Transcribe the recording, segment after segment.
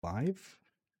Live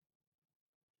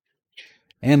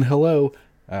and hello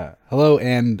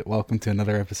and welcome to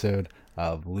another episode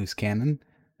of Loose Cannon.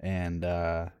 And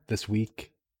this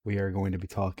week we are going to be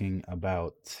talking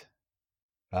about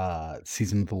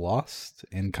Season of the Lost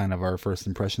and kind of our first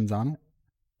impressions on it,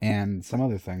 and some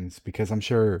other things because I'm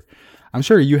sure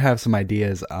you have some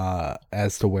ideas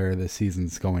as to where this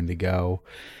season's going to go,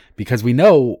 because we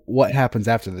know what happens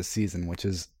after this season, which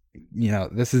is,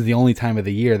 this is the only time of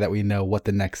the year that we know what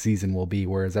the next season will be,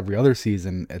 whereas every other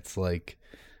season it's like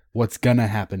what's gonna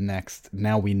happen next.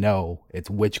 Now we know it's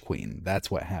Witch Queen.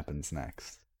 That's what happens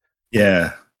next.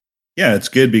 Yeah. Yeah, it's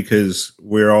good because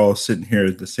we're all sitting here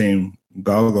with the same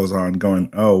goggles on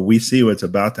going, oh, we see what's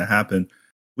about to happen.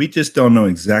 We just don't know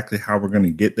exactly how we're going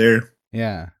to get there.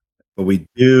 Yeah. But we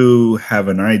do have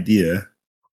an idea.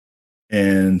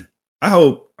 And I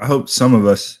hope some of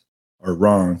us are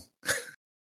wrong.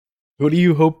 What do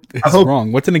you hope is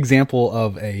wrong? What's an example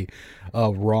of a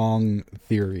wrong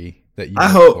theory that you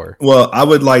hope for? Well, I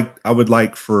would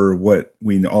like for what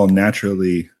we all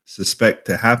naturally suspect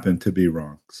to happen to be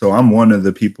wrong. So I'm one of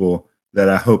the people that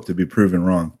I hope to be proven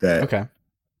wrong. That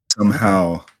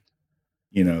somehow,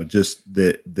 just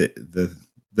the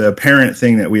apparent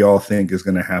thing that we all think is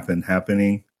going to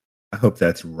happening. I hope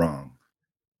that's wrong.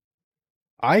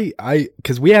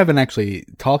 Because we haven't actually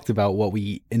talked about what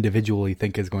we individually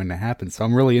think is going to happen. So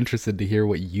I'm really interested to hear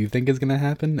what you think is going to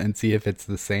happen and see if it's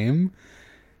the same.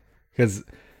 Because,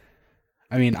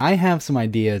 I have some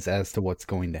ideas as to what's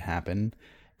going to happen.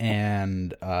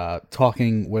 And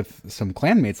talking with some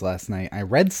clanmates last night, I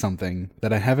read something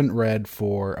that I haven't read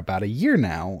for about a year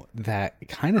now that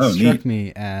kind of struck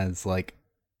me as like,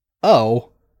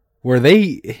 oh, were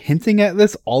they hinting at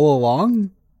this all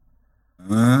along?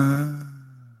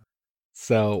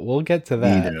 So we'll get to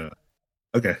that.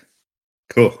 Okay,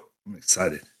 cool. I'm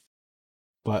excited.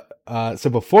 But so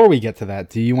before we get to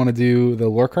that, do you want to do the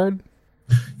lore card?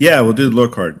 Yeah, we'll do the lore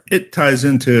card. It ties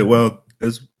into it well,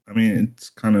 it's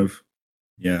kind of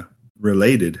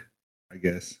related, I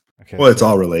guess. Okay. Well, it's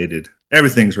all related.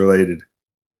 Everything's related.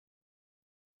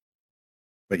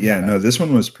 But no, this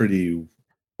one was pretty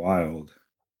wild.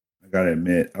 I gotta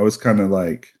admit, I was kind of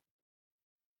like,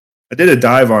 I did a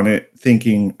dive on it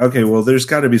thinking, okay, well, there's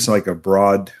got to be like a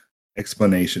broad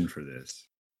explanation for this.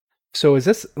 So is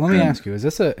this, let me ask you, is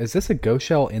this a ghost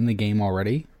shell in the game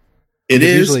already? It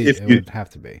is. Usually it would have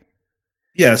to be.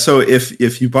 Yeah, so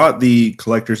if you bought the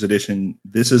collector's edition,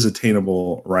 this is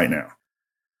attainable right now.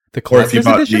 The collector's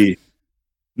edition?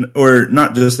 Or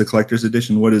not just the collector's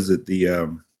edition, what is it?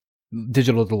 The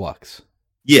Digital Deluxe.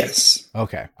 Yes.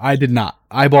 Okay. I did not.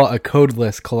 I bought a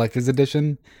codeless collector's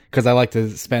edition because I like to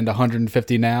spend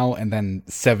 150 now and then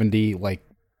 70 like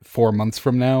 4 months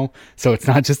from now. So it's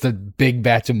not just a big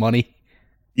batch of money.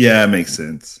 Yeah, it makes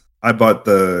sense. I bought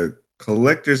the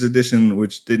collector's edition,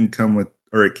 which didn't come with,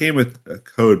 or it came with a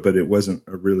code, but it wasn't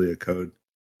really a code.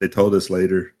 They told us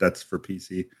later that's for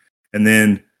PC. And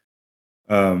then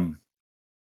you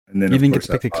didn't get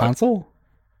to pick the console?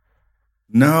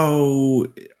 No,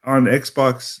 on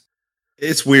Xbox,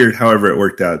 it's weird. However, it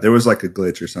worked out. There was like a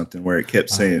glitch or something where it kept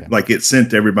saying, like, it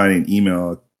sent everybody an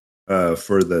email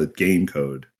for the game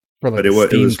code, but it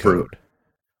was code.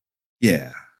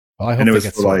 Yeah. Well, I hope it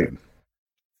gets sorted.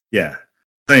 Yeah.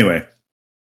 So anyway,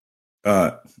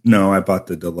 no, I bought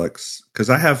the deluxe because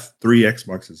I have 3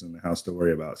 Xboxes in the house to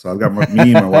worry about. So I've got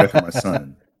me, my wife, and my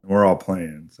son, and we're all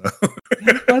playing. So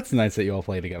that's nice that you all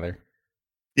play together.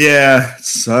 Yeah, it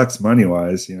sucks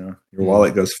money-wise, your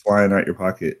wallet goes flying out your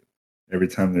pocket every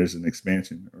time there's an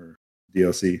expansion or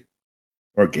DLC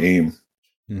or game.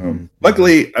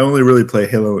 Luckily, I only really play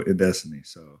Halo and Destiny,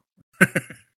 so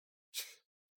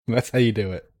that's how you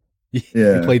do it.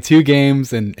 You play 2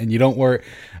 games and you don't worry,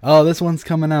 oh, this one's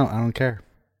coming out. I don't care.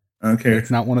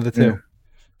 It's not one of the 2. Yeah.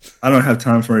 I don't have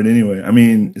time for it anyway.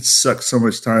 It sucks so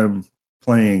much time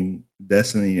playing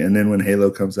Destiny, and then when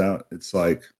Halo comes out, it's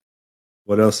like,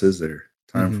 what else is there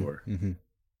time for?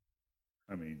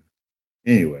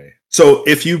 Anyway. So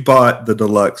if you bought the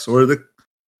deluxe or the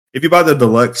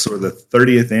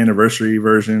 30th anniversary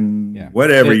version,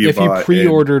 whatever if bought, you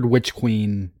pre-ordered Witch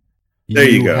Queen,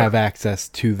 you have access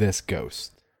to this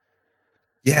ghost.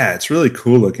 Yeah, it's really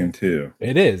cool looking too.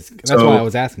 It is. That's why I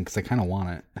was asking, because I kind of want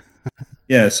it.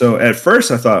 Yeah. So at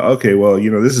first I thought, okay, well,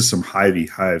 this is some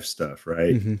Hive stuff,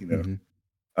 right?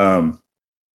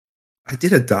 I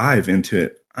did a dive into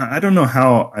it. I don't know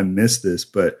how I missed this,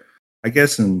 but I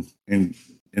guess in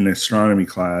astronomy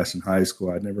class in high school,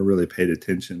 I never really paid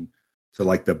attention to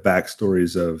like the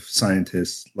backstories of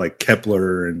scientists like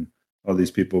Kepler and all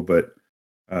these people. But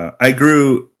I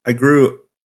grew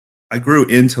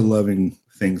into loving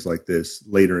things like this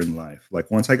later in life.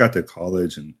 Like once I got to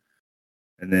college and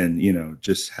then,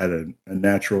 just had a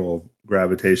natural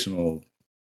gravitational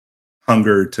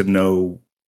hunger to know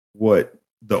what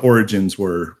the origins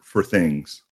were for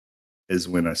things is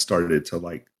when I started to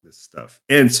like this stuff.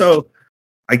 And so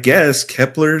I guess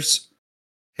Kepler's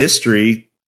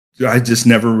history, I just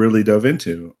never really dove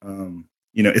into.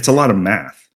 It's a lot of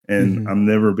math, and I've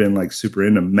never been like super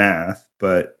into math,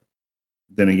 but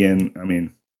then again, I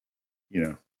mean,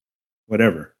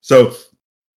 whatever. So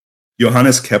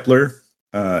Johannes Kepler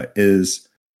is,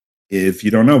 if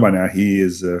you don't know by now, he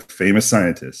is a famous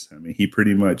scientist. I mean, he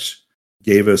pretty much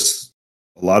gave us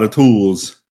a lot of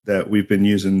tools that we've been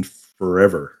using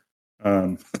forever,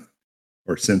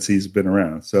 or since he's been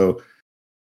around. So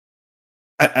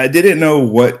I didn't know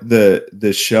what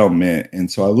the shell meant,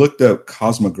 and so I looked up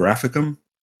Cosmographicum,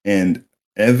 and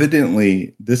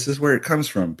evidently this is where it comes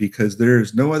from, because there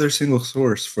is no other single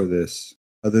source for this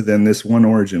other than this one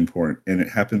origin point, and it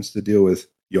happens to deal with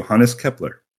Johannes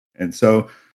Kepler. And so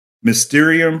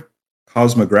Mysterium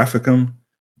Cosmographicum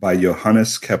by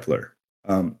Johannes Kepler.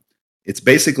 It's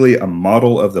basically a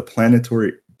model of the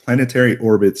planetary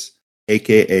orbits,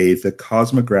 aka the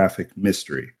cosmographic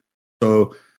mystery.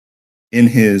 So in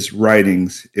his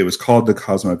writings, it was called the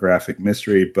Cosmographic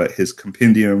Mystery, but his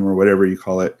compendium, or whatever you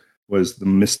call it, was the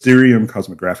Mysterium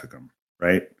Cosmographicum,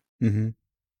 right?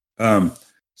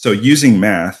 So using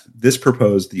math, this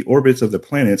proposed the orbits of the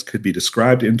planets could be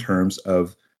described in terms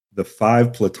of the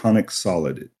 5 Platonic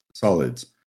solids.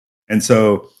 And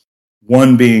so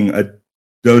one being a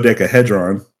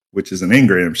dodecahedron, which is an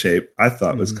engram shape, I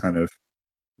thought was kind of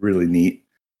really neat.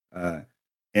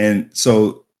 And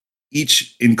so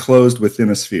each enclosed within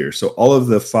a sphere. So all of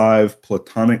the 5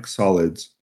 Platonic solids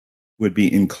would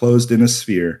be enclosed in a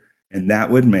sphere, and that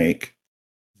would make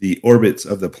the orbits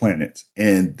of the planets.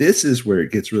 And this is where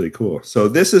it gets really cool. So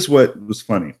this is what was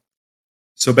funny.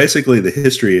 So basically the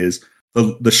history is,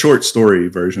 the short story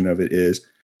version of it is,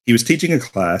 he was teaching a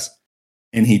class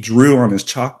and he drew on his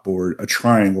chalkboard a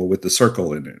triangle with the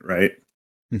circle in it, right?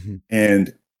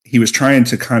 And he was trying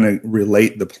to kind of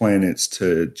relate the planets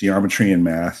to geometry and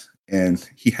math. And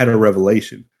he had a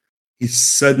revelation. He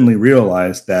suddenly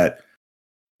realized that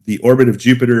the orbit of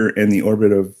Jupiter and the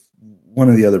orbit of one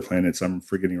of the other planets, I'm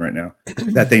forgetting right now,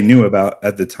 that they knew about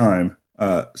at the time,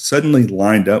 suddenly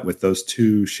lined up with those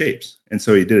two shapes. And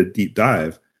so he did a deep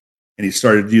dive, and he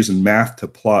started using math to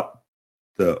plot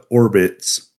the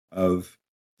orbits of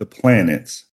the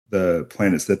planets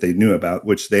that they knew about,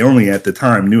 which they only at the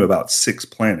time knew about 6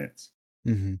 planets.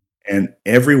 And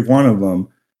every one of them,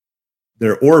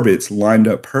 their orbits lined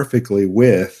up perfectly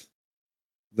with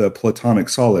the Platonic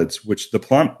solids, which the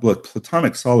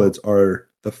Platonic solids are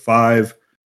the 5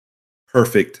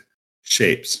 perfect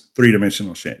shapes,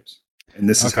 3-dimensional shapes. And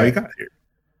this is how you got here.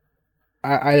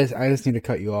 I just need to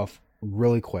cut you off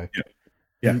really quick.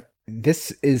 Yeah.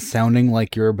 This is sounding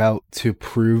like you're about to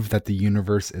prove that the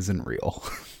universe isn't real.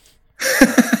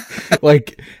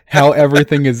 Like how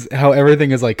everything is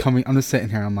like coming. I'm just sitting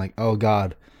here. I'm like, oh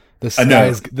God, the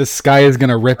sky is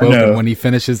gonna rip open when he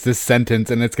finishes this sentence,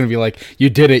 and it's gonna be like, you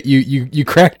did it. You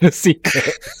cracked the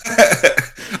secret.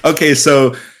 Okay,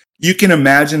 so you can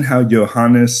imagine how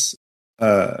Johannes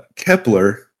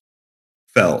Kepler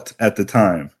felt at the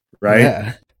time, right?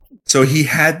 Yeah. So he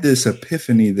had this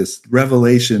epiphany, this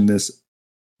revelation, this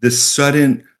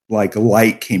sudden like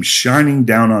light came shining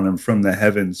down on him from the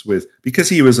heavens because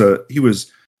he was a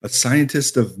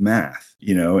scientist of math,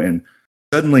 and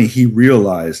suddenly he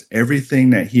realized everything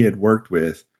that he had worked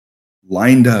with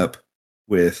lined up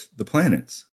with the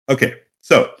planets. Okay,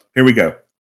 so here we go.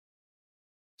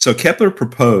 So Kepler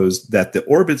proposed that the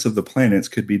orbits of the planets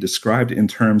could be described in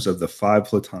terms of the 5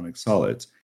 Platonic solids,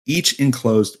 each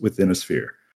enclosed within a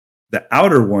sphere. The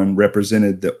outer one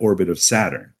represented the orbit of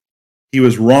Saturn. He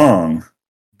was wrong,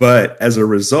 but as a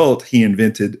result, he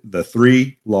invented the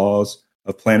 3 laws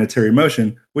of planetary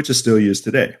motion, which is still used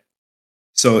today.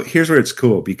 So here's where it's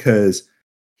cool, because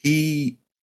he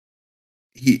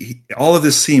all of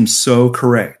this seems so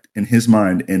correct in his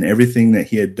mind, and everything that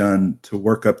he had done to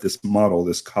work up this model,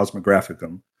 this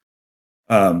Cosmographicum,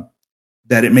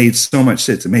 that it made so much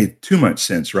sense. It made too much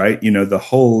sense, right? The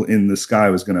hole in the sky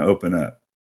was going to open up.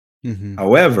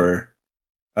 However,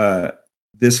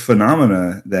 this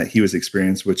phenomena that he was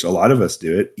experiencing, which a lot of us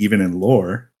do it, even in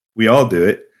lore, we all do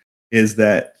it, is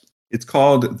that it's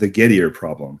called the Gettier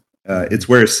problem. It's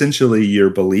where essentially your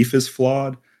belief is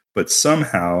flawed, but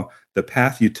somehow the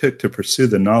path you took to pursue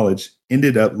the knowledge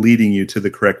ended up leading you to the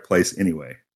correct place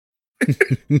anyway.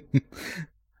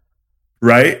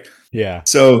 Right? Yeah.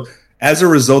 So as a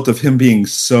result of him being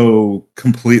so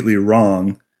completely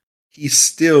wrong, he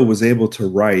still was able to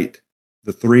write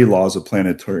the 3 laws of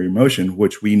planetary motion,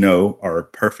 which we know are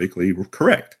perfectly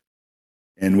correct.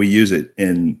 And we use it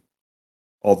in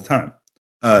all the time.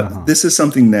 This is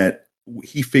something that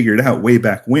he figured out way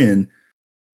back when,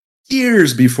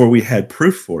 years before we had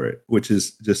proof for it, which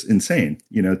is just insane,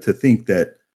 to think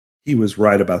that he was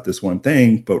right about this one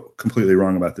thing, but completely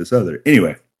wrong about this other.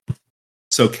 Anyway,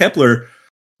 so Kepler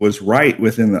was right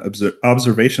within the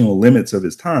observational limits of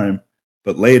his time,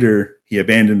 but later he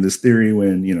abandoned this theory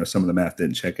when, some of the math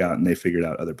didn't check out and they figured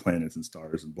out other planets and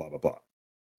stars and blah, blah, blah.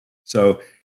 So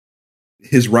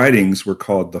his writings were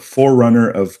called the Forerunner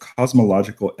of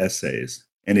Cosmological Essays,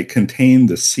 and it contained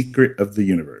the secret of the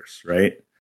universe, right?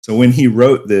 So when he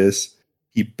wrote this,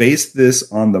 he based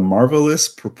this on the marvelous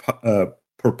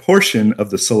proportion of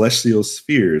the celestial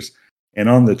spheres and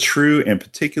on the true and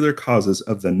particular causes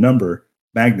of the number,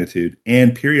 magnitude,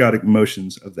 and periodic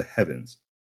motions of the heavens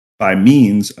by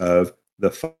means of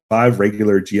the 5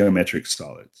 regular geometric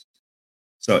solids.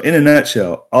 So in a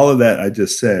nutshell, all of that I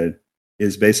just said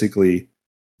is basically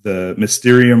the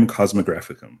Mysterium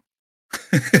Cosmographicum.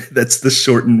 That's the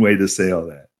shortened way to say all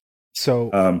that.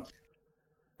 So,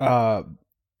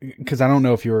 because I don't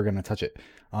know if you were going to touch it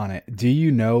on it. Do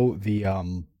you know the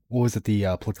what was it?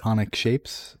 The Platonic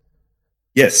shapes?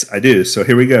 Yes, I do. So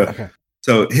here we go. Okay.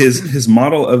 So his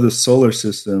model of the solar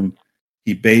system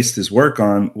he based his work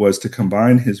on was to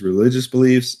combine his religious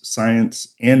beliefs,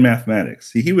 science, and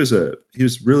mathematics. See, he was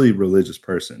really religious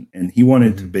person, and he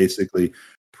wanted to basically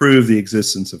prove the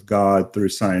existence of God through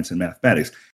science and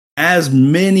mathematics, as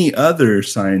many other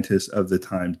scientists of the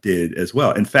time did as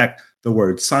well. In fact, the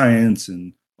word science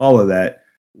and all of that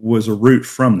was a root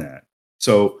from that.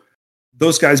 So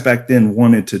those guys back then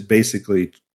wanted to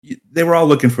basically, they were all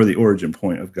looking for the origin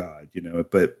point of God,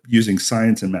 but using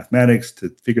science and mathematics to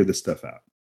figure this stuff out.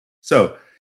 So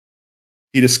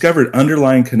he discovered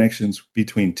underlying connections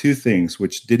between two things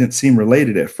which didn't seem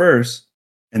related at first,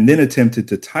 and then attempted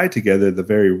to tie together the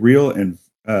very real and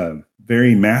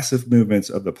very massive movements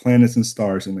of the planets and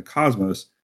stars in the cosmos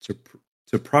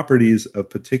to properties of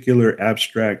particular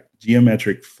abstract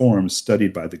geometric forms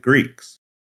studied by the Greeks.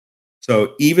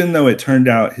 So even though it turned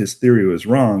out his theory was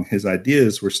wrong, his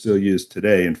ideas were still used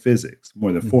today in physics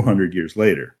more than 400 years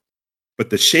later. But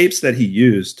the shapes that he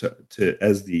used to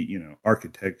as the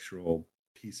architectural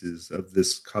pieces of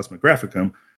this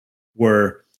Cosmographicum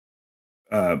were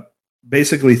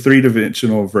basically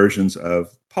 3-dimensional versions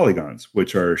of polygons,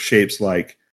 which are shapes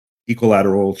like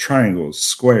equilateral triangles,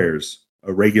 squares,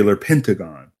 a regular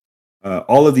pentagon.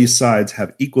 All of these sides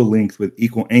have equal length with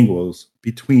equal angles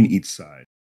between each side.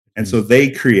 And so they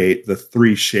create the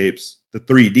 3 shapes, the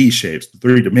 3D shapes, the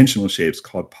 3-dimensional shapes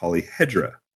called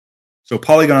polyhedra. So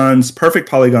perfect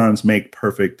polygons make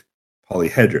perfect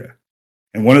polyhedra.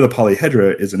 And one of the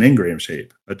polyhedra is an engram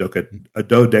shape, a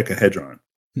dodecahedron.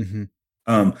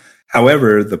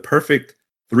 However, the perfect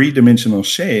 3-dimensional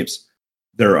shapes,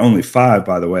 there are only 5,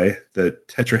 by the way: the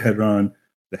tetrahedron,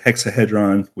 the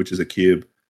hexahedron, which is a cube,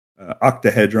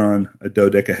 octahedron, a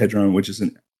dodecahedron, which is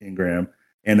an engram,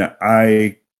 and an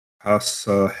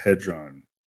icosahedron.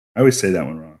 I always say that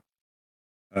one wrong.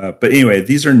 But anyway,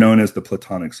 these are known as the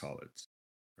Platonic solids,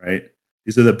 right?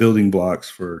 These are the building blocks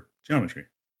for geometry.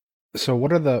 So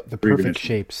what are the perfect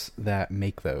shapes that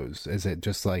make those? Is it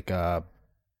just like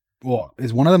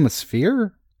is one of them a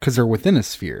sphere? Because they're within a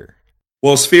sphere.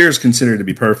 Well, a sphere is considered to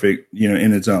be perfect,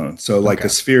 in its own. So like a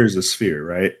sphere is a sphere,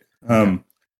 right?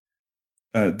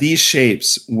 These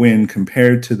shapes, when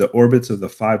compared to the orbits of the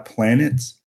 5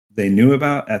 planets they knew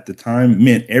about at the time,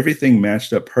 meant everything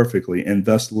matched up perfectly, and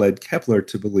thus led Kepler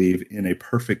to believe in a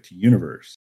perfect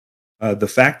universe. The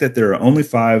fact that there are only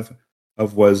 5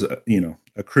 was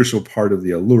a crucial part of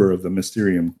the allure of the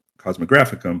Mysterium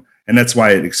Cosmographicum, and that's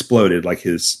why it exploded, like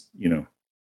his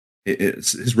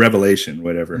his revelation,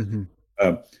 whatever.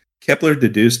 Kepler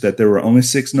deduced that there were only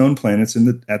 6 known planets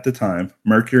at the time: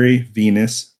 Mercury,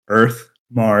 Venus, Earth,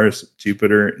 Mars,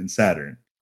 Jupiter, and Saturn.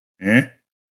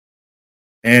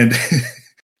 And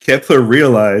Kepler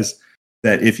realized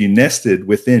that if you nested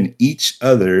within each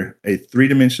other a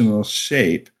 3-dimensional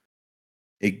shape,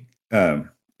 it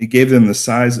gave them the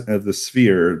size of the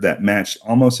sphere that matched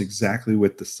almost exactly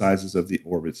with the sizes of the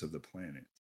orbits of the planet.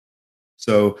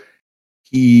 So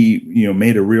he,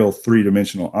 made a real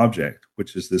 3-dimensional object,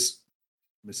 which is this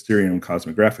Mysterium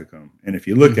Cosmographicum. And if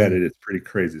you look at it, it's pretty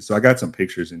crazy. So I got some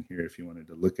pictures in here if you wanted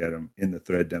to look at them in the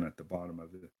thread down at the bottom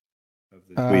of the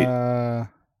tweet.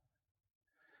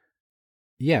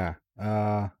 Yeah.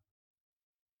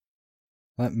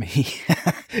 Let me.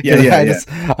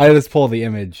 I just pull the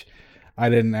image. I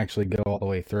didn't actually go all the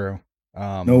way through.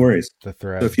 No worries. The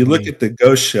thread. So if you look at the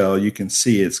ghost shell, you can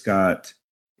see it's got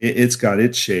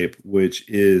its shape, which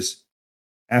is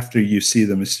after you see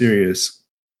the Mysterium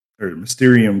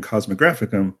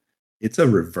Cosmographicum, it's a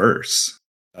reverse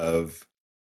of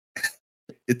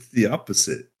it's the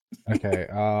opposite. Okay.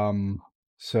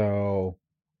 So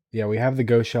yeah, we have the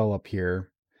ghost shell up here,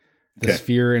 the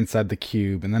sphere inside the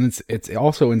cube, and then it's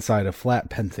also inside a flat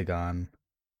pentagon.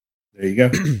 There you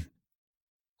go.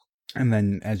 And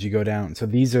then as you go down, so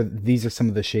these are some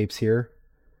of the shapes here.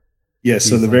 Yeah,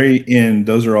 so the very end,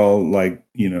 those are all like,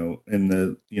 in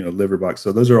the, liver box.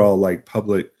 So those are all like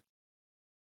public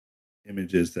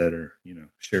images that are,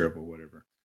 shareable, whatever.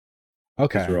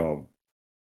 Okay. Those are all.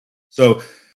 So,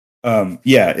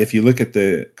 yeah, if you look at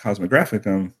the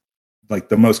Cosmographicum, like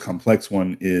the most complex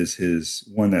one is his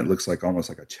one that looks like almost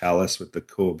like a chalice with the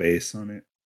cool base on it.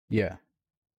 Yeah.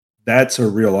 That's a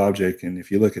real object. And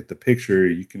if you look at the picture,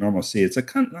 you can almost see it's a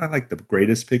kind of not like the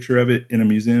greatest picture of it in a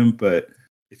museum, but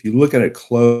if you look at it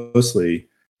closely,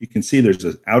 you can see there's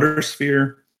an outer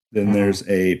sphere, then there's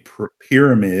a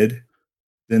pyramid,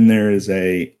 then there is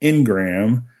a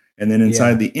engram, and then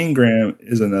inside the engram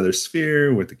is another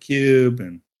sphere with the cube,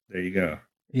 and there you go.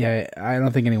 Yeah, I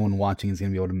don't think anyone watching is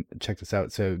going to be able to check this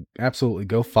out. So absolutely,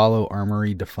 go follow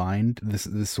Armory Defined. This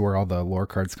is where all the lore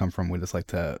cards come from. We just like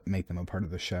to make them a part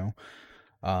of the show.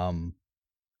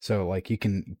 So like you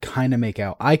can kind of make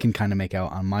out. I can kind of make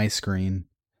out on my screen.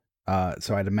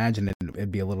 So I'd imagine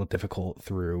it'd be a little difficult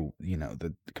through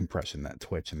the compression that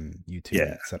Twitch and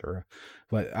YouTube, etc.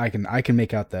 But I can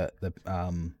make out the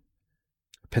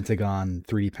pentagon,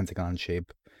 3D pentagon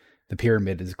shape. The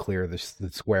pyramid is clear. The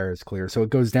square is clear. So it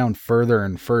goes down further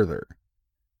and further.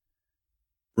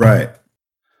 Right.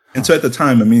 And so at the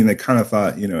time, I mean, they kind of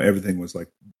thought, everything was like,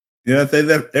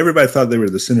 everybody thought they were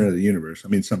the center of the universe. I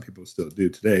mean, some people still do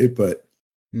today, but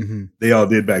they all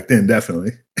did back then,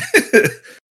 definitely.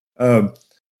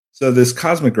 So this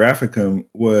Cosmographicum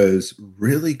was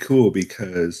really cool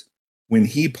because when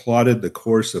he plotted the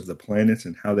course of the planets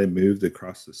and how they moved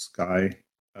across the sky,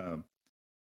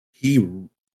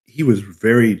 he was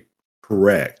very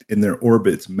correct in their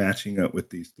orbits matching up with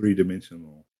these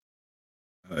three-dimensional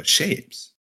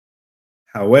shapes.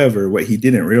 However, what he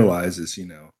didn't realize is,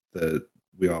 that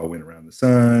we all went around the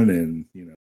sun and,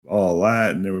 all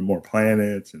that, and there were more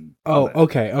planets and.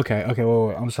 Okay.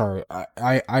 Whoa, I'm sorry.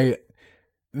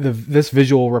 This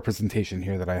visual representation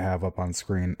here that I have up on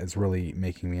screen is really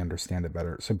making me understand it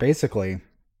better. So basically,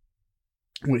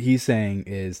 what he's saying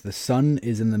is the sun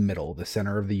is in the middle, the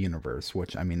center of the universe,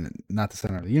 which, I mean, not the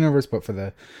center of the universe, but for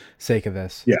the sake of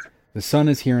this, the sun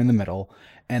is here in the middle,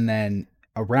 and then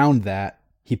around that,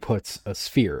 he puts a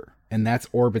sphere, and that's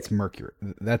orbits Mercury.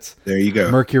 That's there you go.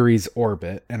 Mercury's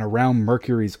orbit, and around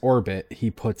Mercury's orbit,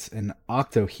 he puts an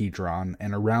octahedron,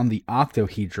 and around the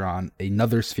octahedron,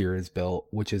 another sphere is built,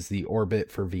 which is the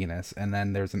orbit for Venus, and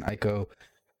then there's an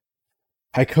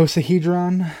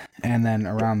icosahedron, and then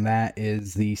around that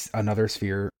is another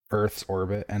sphere, Earth's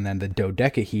orbit, and then the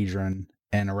dodecahedron,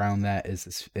 and around that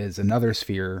is another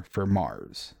sphere for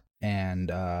Mars, and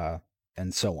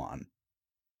so on.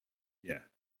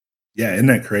 Yeah, isn't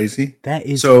that crazy? That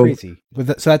is crazy. But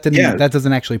that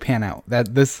doesn't actually pan out.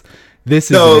 This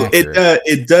is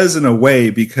it does in a way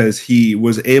because he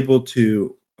was able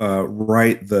to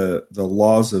write the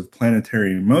laws of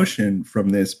planetary motion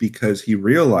from this because he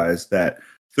realized that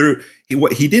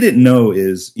what he didn't know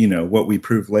is what we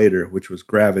proved later, which was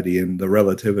gravity and the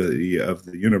relativity of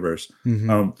the universe.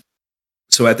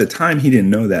 So at the time he didn't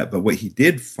know that, but what he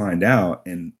did find out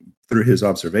and through his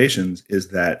observations is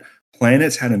that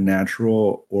planets had a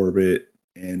natural orbit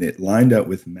and it lined up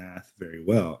with math very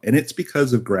well. And it's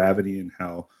because of gravity and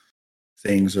how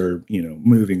things are,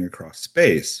 moving across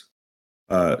space.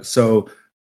 So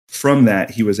from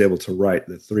that, he was able to write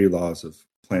the 3 laws of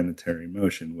planetary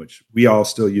motion, which we all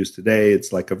still use today.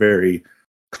 It's like a very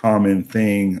common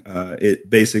thing.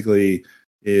 It basically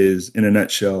is, in a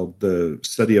nutshell, the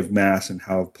study of mass and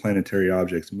how planetary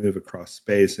objects move across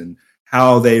space and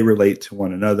how they relate to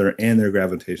one another and their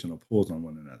gravitational pulls on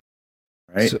one another.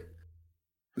 Right.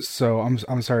 So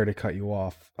I'm sorry to cut you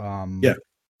off. Yeah.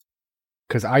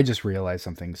 Because I just realized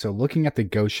something. So looking at the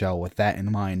ghost shell with that in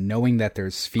mind, knowing that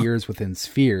there's spheres within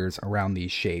spheres around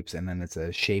these shapes, and then it's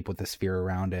a shape with a sphere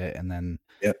around it, and then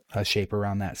a shape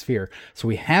around that sphere. So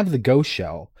we have the ghost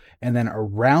shell, and then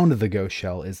around the ghost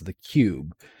shell is the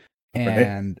cube.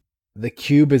 And the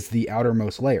cube is the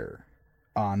outermost layer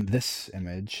on this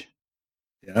image.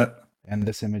 Yeah. And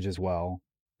this image as well,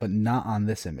 but not on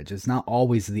this image. It's not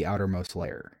always the outermost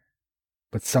layer,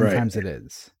 but sometimes it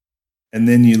is. And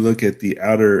then you look at the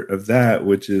outer of that,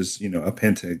 which is, a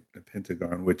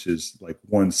pentagon, which is like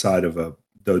one side of a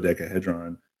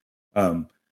dodecahedron.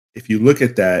 If you look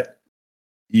at that,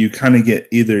 you kind of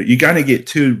get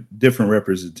two different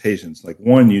representations. Like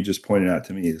one you just pointed out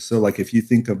to me. So like if you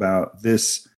think about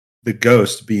this, the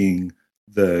ghost being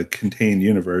the contained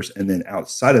universe, and then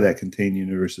outside of that contained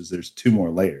universe there's two more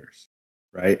layers,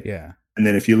 right? Yeah. And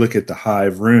then if you look at the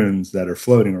hive runes that are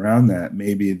floating around that,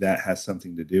 maybe that has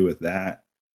something to do with that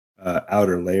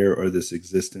outer layer, or this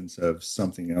existence of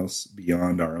something else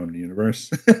beyond our own universe.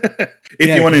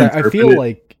 You want to, I feel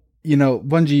like,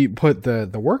 Bungie put the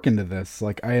work into this.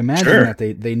 Like I imagine that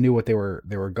they knew what they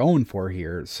were going for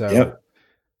here. So, yep.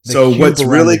 So what's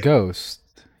really ghost?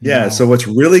 Yeah. So what's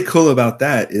really cool about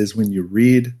that is when you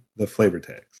read the flavor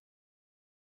text,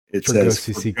 it for says ghosts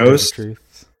who seek ghost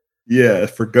truths. Yeah,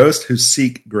 for ghosts who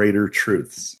seek greater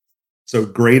truths. So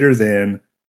greater than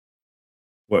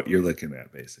what you're looking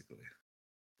at, basically.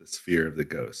 The sphere of the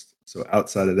ghost. So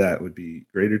outside of that would be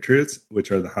greater truths,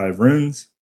 which are the hive runes.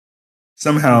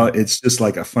 Somehow it's just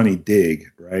like a funny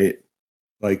dig, right?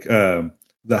 Like the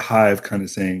hive kind of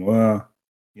saying, well,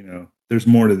 there's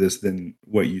more to this than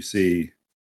what you see,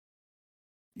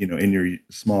 in your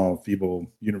small, feeble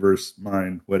universe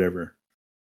mind, whatever.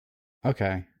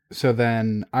 Okay. So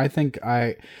then I think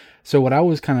so what I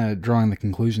was kind of drawing the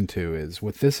conclusion to is,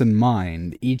 with this in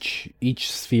mind, each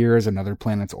sphere is another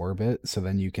planet's orbit. So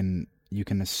then you can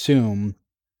assume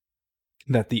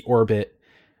that the orbit,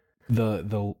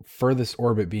 the furthest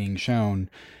orbit being shown,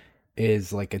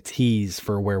 is like a tease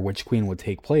for where Witch Queen would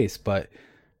take place. But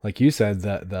like you said,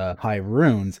 the hive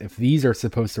runes, if these are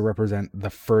supposed to represent the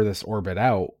furthest orbit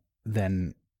out,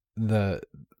 then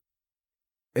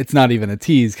it's not even a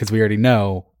tease, because we already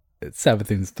know it's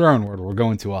Savathun's throne world. We're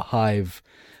going to a hive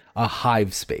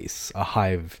space, a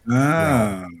hive.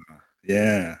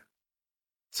 Yeah.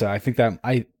 So I think that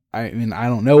I mean, I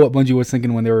don't know what Bungie was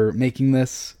thinking when they were making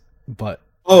this, but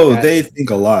they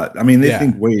think a lot. I mean, they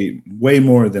think way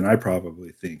more than I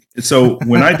probably think. So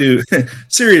when I do,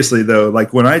 seriously though,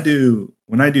 like when I do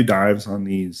dives on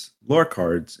these lore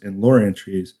cards and lore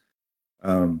entries,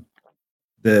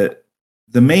 the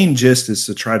main gist is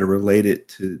to try to relate it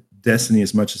to Destiny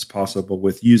as much as possible,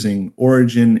 with using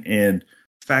origin and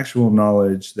factual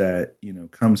knowledge that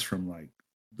comes from like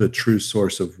the true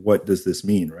source of what does this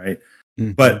mean, right?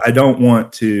 Mm-hmm. But I don't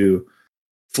want to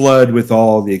flood with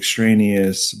all the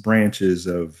extraneous branches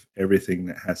of everything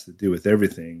that has to do with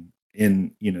everything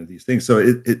in these things. So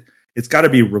it's got to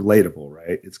be relatable,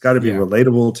 right? It's got to be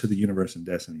relatable to the universe and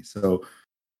Destiny. So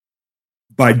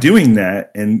by doing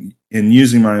that and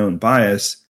using my own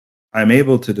bias, I'm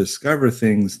able to discover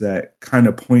things that kind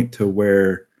of point to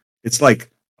where it's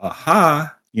like,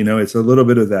 aha, it's a little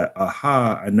bit of that,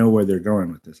 aha, I know where they're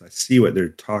going with this. I see what they're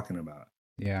talking about.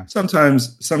 Yeah.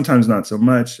 Sometimes not so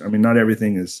much. I mean, not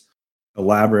everything is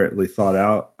elaborately thought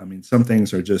out. I mean, some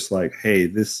things are just like, hey,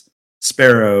 this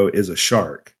sparrow is a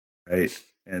shark, right?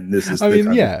 And this is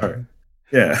shark.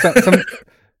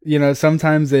 Yeah.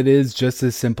 Sometimes it is just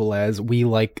as simple as, we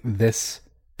like this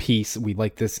piece, we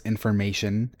like this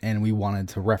information, and we wanted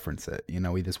to reference it.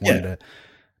 We just wanted to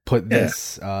put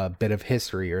this bit of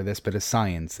history or this bit of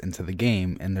science into the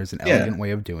game, and there's an elegant way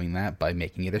of doing that by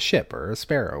making it a ship or a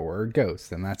sparrow or a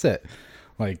ghost, and that's it.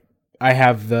 Like, I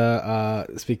have the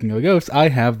speaking of ghosts, I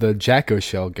have the Jacko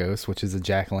Shell ghost, which is a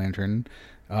jack-o'-lantern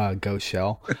ghost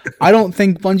shell. I don't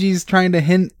think Bungie's trying to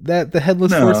hint that the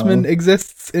Headless Horseman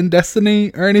exists in Destiny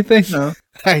or anything. No.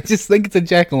 I just think it's a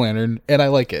jack-o'-lantern, and I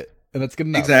like it. And that's good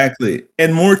enough. Exactly.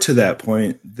 And more to that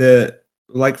point,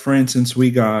 like for instance,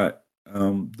 we got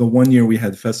the one year we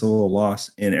had the Festival of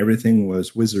Lost, and everything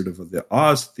was Wizard of the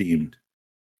Oz themed.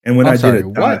 And when did it,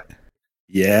 what?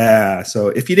 Yeah. So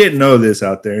if you didn't know this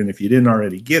out there, and if you didn't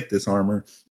already get this armor,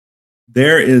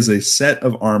 there is a set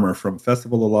of armor from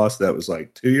Festival of Lost that was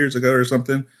like 2 years ago or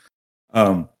something,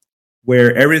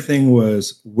 where everything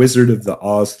was Wizard of the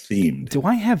Oz themed. Do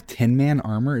I have Tin Man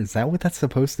armor? Is that what that's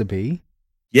supposed to be?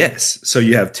 Yes. So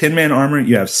you have Tin Man armor,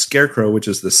 you have Scarecrow, which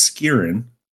is the Skirin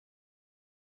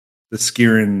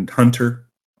hunter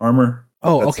armor.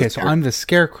 Oh, okay. So I'm the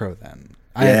Scarecrow then.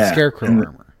 I have Scarecrow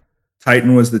armor.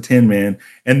 Titan was the Tin Man.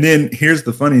 And then here's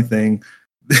the funny thing.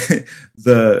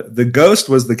 the Ghost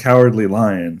was the Cowardly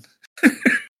Lion.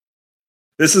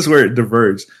 This is where it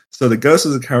diverged. So the Ghost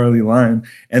was the Cowardly Lion,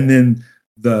 and then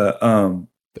the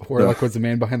Warlock was the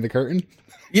man behind the curtain?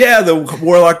 Yeah, the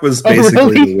Warlock was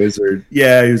basically the wizard.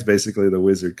 Yeah, he was basically the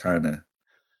wizard, kind of.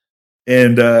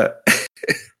 And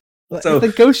so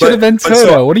the Ghost should have been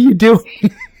Toto. What are you doing?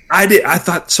 I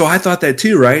thought that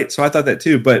too, right? So I thought that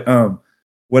too. But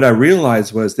what I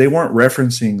realized was they weren't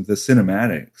referencing the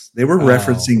cinematics. They were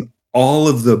referencing all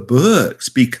of the books,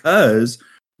 because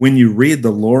when you read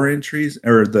the lore entries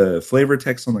or the flavor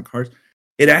text on the cards,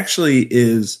 it actually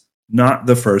is not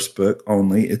the first book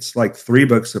only. It's like 3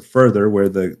 books further where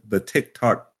the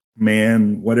TikTok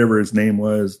man, whatever his name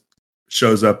was,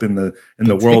 shows up in the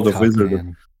world of Wizard of...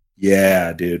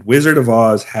 Yeah, dude. Wizard of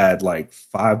Oz had like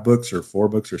 5 books or 4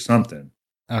 books or something.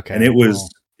 Okay. And it was,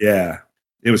 it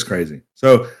was crazy.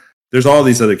 So there's all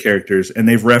these other characters, and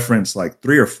they've referenced like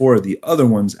 3 or 4 of the other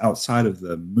ones outside of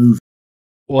the movie.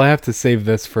 Well, I have to save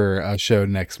this for a show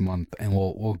next month, and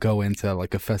we'll go into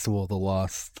like a Festival of the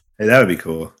Lost. Hey, that would be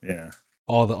cool. Yeah.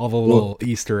 All the little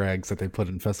Easter eggs that they put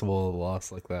in Festival of the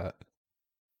Lost like that.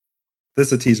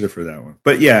 That's a teaser for that one.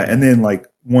 But yeah, and then like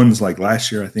ones like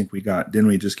last year, I think didn't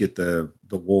we just get the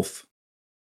wolf?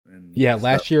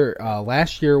 Last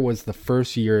year was the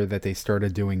first year that they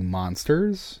started doing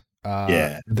monsters.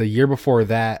 The year before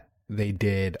that they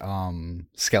did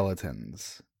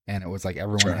skeletons, and it was like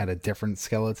everyone had a different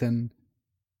skeleton,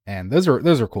 and those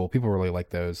are cool. People really like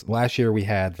those. Last year we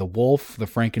had the wolf, the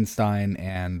Frankenstein,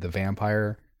 and the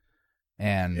vampire,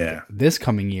 and this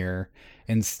coming year,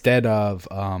 instead of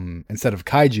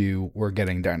kaiju, we're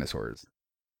getting dinosaurs.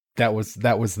 That was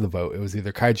the vote. It was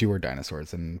either kaiju or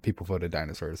dinosaurs, and people voted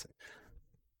dinosaurs,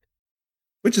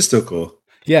 which is still cool.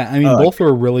 Yeah, I mean, both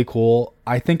were really cool.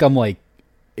 I think I'm like,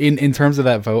 in terms of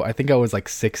that vote, I think I was like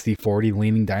 60-40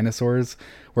 leaning dinosaurs,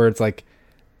 where it's like,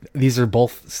 these are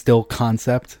both still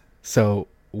concept, so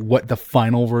what the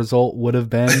final result would have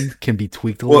been can be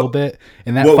tweaked a little bit,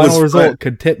 and that final result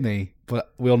could tip me,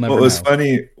 but we'll never know.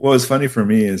 What was funny for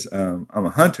me is I'm a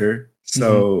hunter,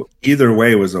 so either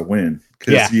way was a win.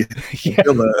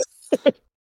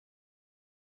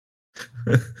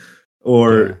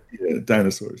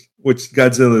 Dinosaurs, which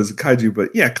Godzilla is a kaiju, but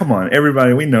yeah, come on,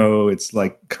 everybody, we know it's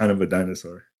like kind of a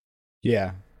dinosaur.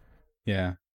 Yeah,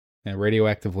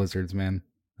 radioactive lizards, man.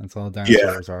 That's all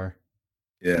dinosaurs are.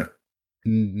 Yeah,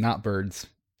 not birds.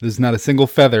 There's not a single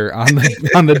feather on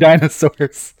the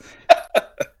dinosaurs.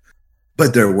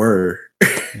 But there were.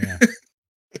 Yeah.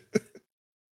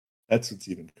 That's what's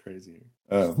even crazier.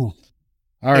 All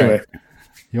right.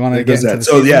 You want to get into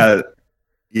that?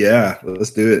 Yeah,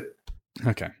 let's do it.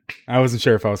 Okay. I wasn't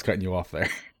sure if I was cutting you off there.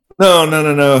 No.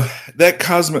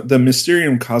 That the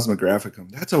Mysterium Cosmographicum,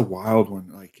 that's a wild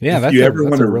one. Like, that's a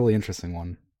really interesting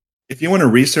one. If you want to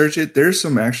research it, there's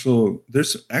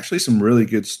actually some really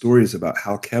good stories about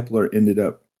how Kepler ended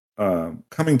up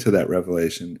coming to that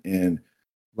revelation, and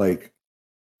like,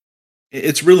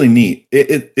 it's really neat.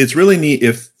 It's really neat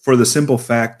if for the simple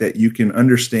fact that you can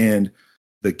understand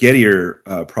the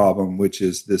Gettier problem, which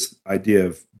is this idea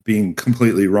of being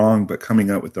completely wrong but coming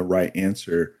up with the right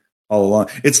answer all along.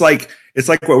 It's like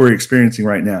what we're experiencing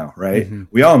right now, right? Mm-hmm.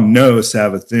 We all know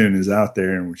Savathun is out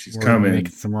there and she's coming.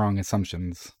 Making some wrong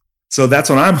assumptions. So that's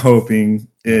what I'm hoping,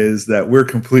 is that we're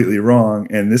completely wrong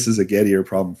and this is a Gettier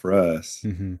problem for us.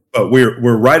 Mm-hmm. But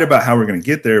we're right about how we're going to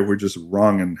get there. We're just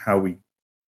wrong in how we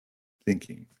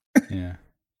thinking. Yeah.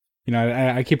 You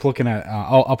know, I keep looking at.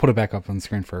 I'll put it back up on the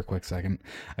screen for a quick second.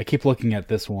 I keep looking at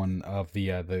this one of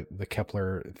the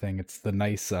Kepler thing. It's the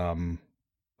nice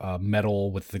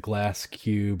metal with the glass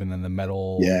cube, and then the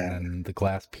metal, and the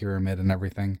glass pyramid, and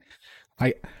everything.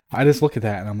 I just look at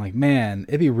that and I'm like, man,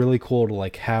 it'd be really cool to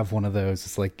like have one of those.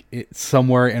 It's like it's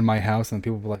somewhere in my house, and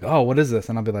people will be like, "Oh, what is this?"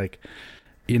 And I'll be like,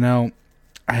 you know,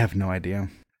 I have no idea.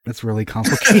 It's really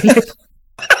complicated.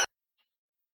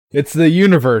 It's the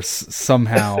universe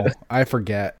somehow. I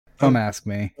forget. Don't ask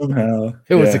me. Somehow.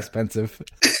 It was expensive.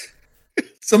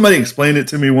 Somebody explained it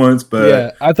to me once, but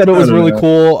yeah, I thought it was really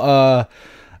cool.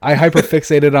 I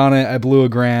hyperfixated on it. I blew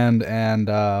 $1,000, and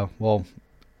well,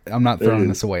 I'm not throwing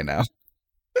this away now.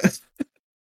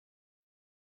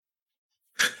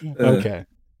 Okay.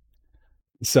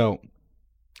 So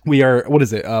we are, what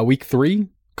is it? Week 3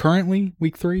 currently?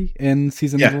 Week 3 in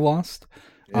Season of the Lost.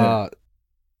 Yeah.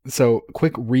 So,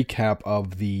 quick recap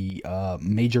of the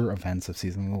major events of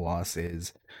Season of the Lost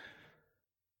is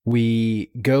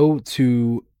we go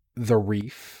to the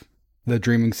Reef, the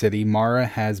Dreaming City. Mara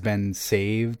has been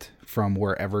saved from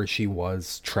wherever she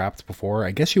was trapped before.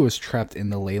 I guess she was trapped in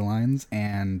the ley lines,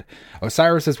 and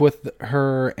Osiris is with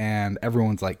her, and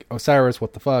everyone's like, Osiris,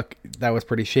 what the fuck? That was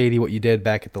pretty shady what you did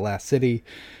back at the last city.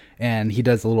 And he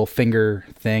does a little finger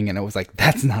thing, and it was like,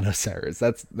 that's not Osiris.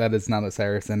 That is not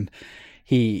Osiris. And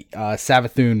he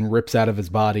Savathun rips out of his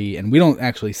body, and we don't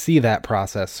actually see that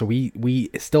process, so we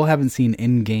still haven't seen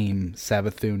in-game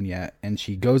Savathun yet. And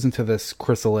she goes into this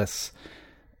chrysalis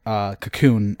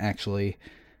cocoon, actually,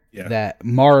 that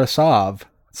Mara Sov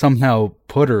somehow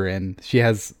put her in. She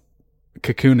has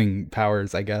cocooning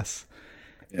powers, I guess.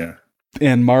 Yeah.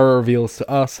 And Mara reveals to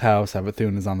us how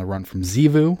Savathun is on the run from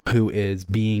Xivu, who is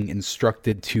being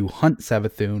instructed to hunt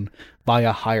Savathun by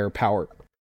a higher power.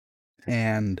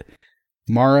 And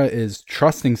Mara is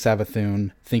trusting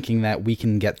Savathun, thinking that we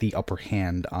can get the upper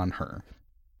hand on her.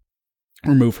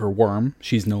 Remove her worm,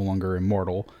 she's no longer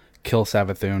immortal. Kill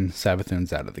Savathun,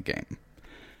 Savathun's out of the game.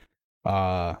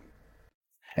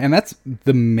 And that's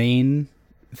the main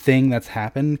thing that's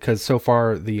happened, because so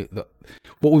far the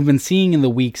what we've been seeing in the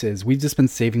weeks is we've just been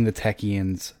saving the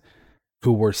Techeuns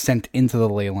who were sent into the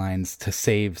ley lines to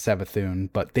save Savathun,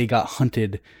 but they got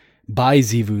hunted by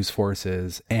Xivu's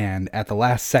forces, and at the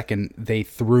last second they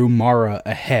threw Mara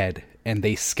ahead and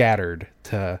they scattered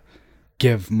to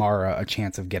give Mara a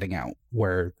chance of getting out,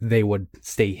 where they would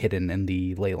stay hidden in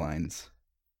the ley lines.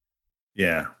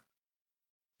 Yeah.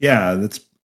 It's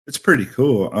pretty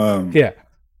cool. Yeah.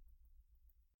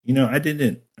 I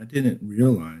didn't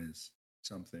realize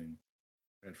something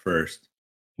at first.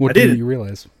 What didn't you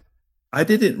realize? I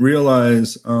didn't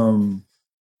realize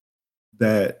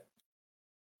that,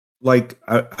 like,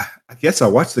 I guess I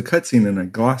watched the cutscene and I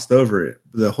glossed over it.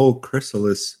 The whole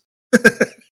chrysalis.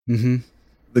 Mm-hmm.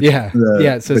 So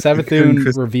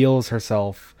Savathun reveals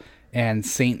herself, and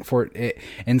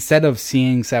instead of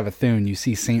seeing Savathun, you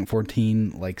see Saint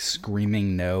 14 like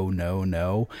screaming no, no,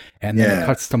 no, and then it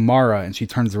cuts to Mara and she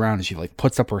turns around and she like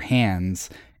puts up her hands,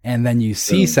 and then you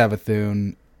see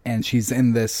Savathun and she's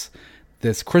in this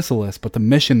chrysalis, but the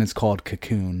mission is called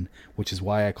Cocoon, which is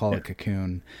why I call it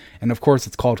Cocoon. And of course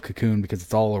it's called Cocoon because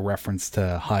it's all a reference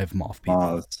to hive moth people.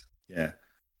 Moths. Yeah.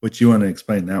 Which, you want to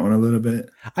explain that one a little bit?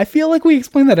 I feel like we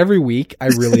explain that every week. I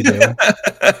really do.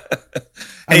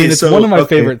 I mean, it's one of my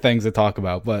favorite things to talk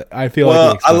about, but I feel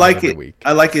like we explain it every week.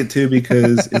 I like it too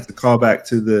because it's a callback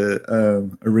to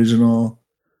the original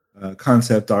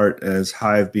concept art as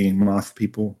hive being moth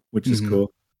people, which is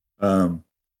cool.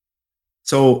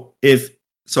 So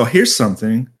here's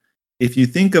something. If you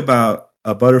think about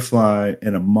a butterfly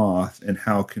and a moth and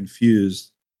how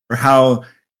confused or how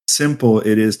simple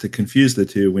it is to confuse the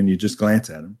two when you just glance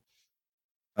at them,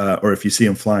 or if you see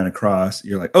them flying across,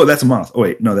 you're like, oh, that's a moth. Oh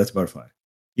wait, no, that's a butterfly.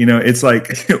 It's like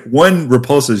one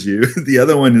repulses you, the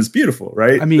other one is beautiful,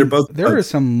 right? I mean, there are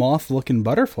some moth-looking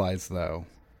butterflies though.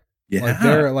 Yeah, like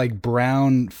they're like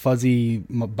brown fuzzy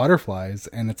butterflies,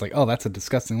 and it's like, oh, that's a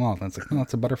disgusting moth. And it's like, no,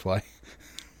 it's a butterfly.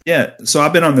 Yeah, so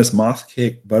I've been on this moth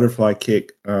kick, butterfly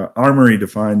kick. Armory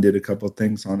Defined did a couple of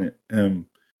things on it.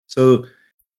 So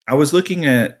I was looking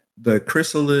at the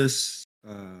chrysalis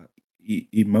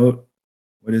emote.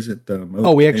 What is it? The emote.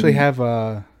 Oh, we actually have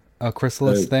a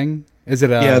chrysalis thing. Is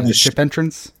it a ship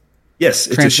entrance? Yes,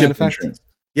 it's a ship entrance.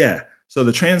 Yeah. So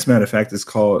the transmat effect is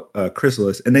called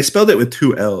chrysalis, and they spelled it with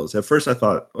 2 L's. At first, I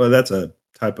thought, well, that's a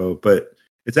typo, but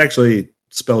it's actually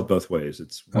spelled both ways.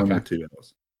 It's one with 2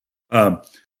 L's.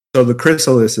 So the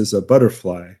chrysalis is a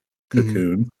butterfly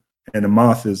cocoon, and a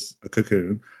moth is a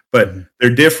cocoon, but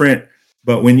they're different.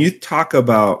 But when you talk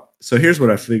about, so here's what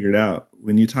I figured out.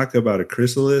 When you talk about a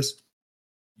chrysalis,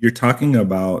 you're talking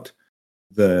about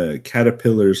the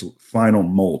caterpillar's final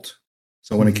molt.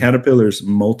 So when a caterpillar's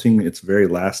molting its very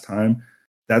last time,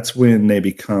 that's when they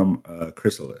become a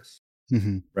chrysalis,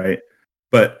 right?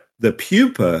 But the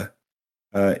pupa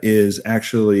is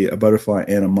actually a butterfly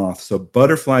and a moth. So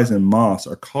butterflies and moths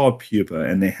are called pupa,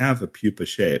 and they have a pupa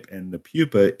shape. And the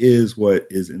pupa is what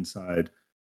is inside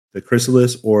the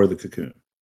chrysalis or the cocoon.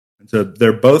 And so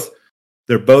they're both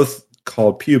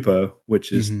called pupa,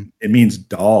 which is it means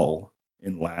doll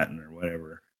in Latin or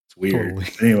whatever. It's weird.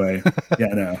 Totally. Anyway,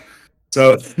 yeah, no.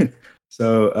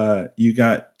 So you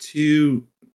got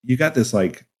this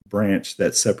like branch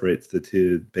that separates the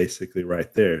two basically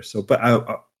right there. So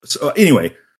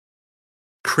anyway,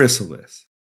 chrysalis.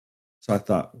 So I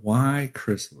thought, why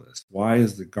chrysalis? Why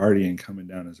is the Guardian coming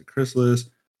down as a chrysalis?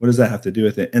 What does that have to do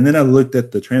with it? And then I looked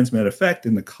at the transmat effect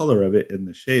and the color of it and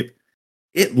the shape.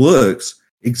 It looks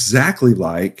exactly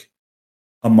like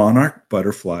a monarch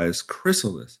butterfly's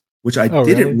chrysalis, which I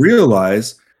didn't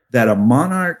realize that a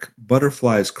monarch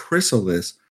butterfly's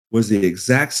chrysalis was the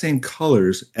exact same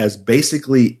colors as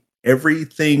basically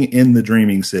everything in the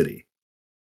Dreaming City.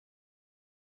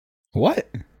 What?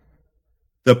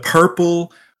 The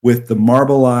purple with the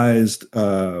marbleized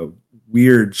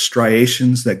weird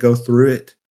striations that go through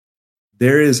it.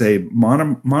 There is a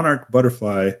monarch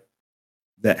butterfly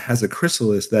that has a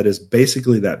chrysalis that is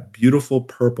basically that beautiful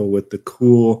purple with the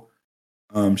cool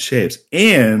shapes.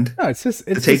 And no, it's just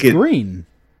green.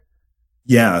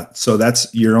 Yeah, so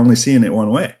you're only seeing it one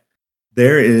way.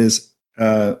 There is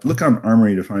look on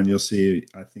Armory Defined, you'll see.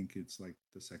 I think it's like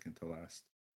the second to last,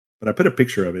 but I put a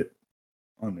picture of it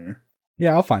on there.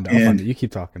 Yeah, I'll find it. I'll find it. You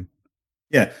keep talking.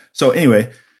 Yeah. So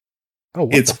anyway, oh,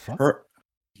 what the fuck?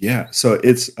 Yeah. So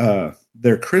it's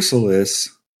their chrysalis.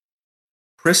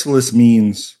 Chrysalis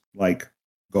means like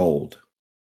gold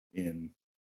in,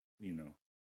 you know,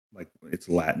 like it's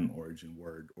Latin origin,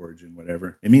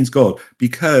 whatever. It means gold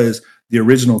because the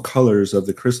original colors of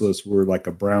the chrysalis were like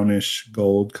a brownish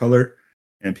gold color,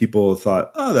 and people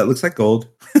thought, oh, that looks like gold.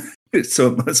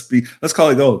 So it must be, let's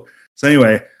call it gold. So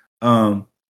anyway,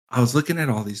 I was looking at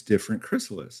all these different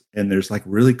chrysalis, and there's like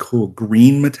really cool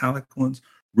green metallic ones,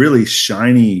 really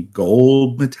shiny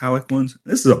gold metallic ones.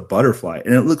 This is a butterfly,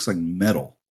 and it looks like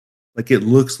metal. Like it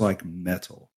looks like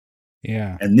metal.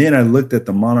 Yeah. And then I looked at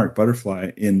the monarch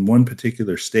butterfly in one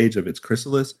particular stage of its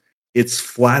chrysalis. It's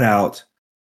flat out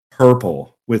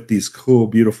purple with these cool,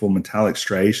 beautiful metallic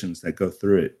striations that go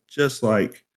through it, just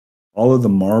like all of the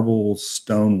marble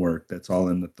stonework that's all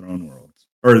in the throne worlds,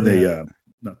 or the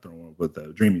not throne world, but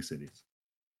the dreaming cities.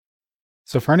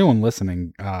 So for anyone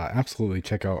listening, absolutely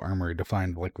check out Armory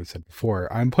Defined, like we said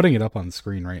before. I'm putting it up on the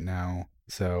screen right now.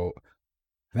 So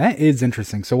that is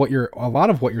interesting. So a lot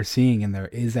of what you're seeing in there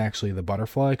is actually the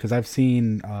butterfly, because I've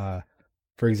seen,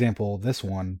 for example, this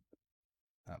one.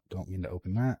 Don't mean to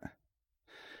open that.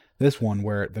 This one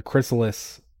where the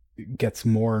chrysalis gets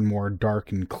more and more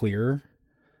dark and clear,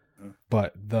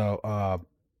 but the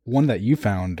one that you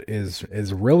found is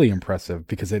really impressive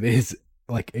because it is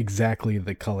like exactly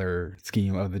the color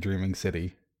scheme of the Dreaming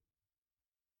City.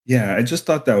 Yeah, I just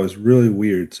thought that was really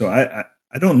weird. So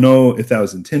I don't know if that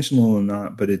was intentional or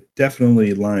not, but it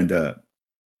definitely lined up.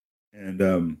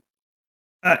 And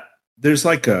there's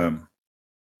like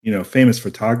famous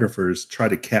photographers try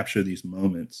to capture these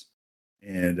moments,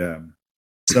 and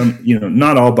some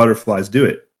not all butterflies do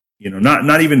it.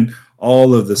 Not even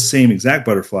all of the same exact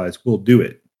butterflies will do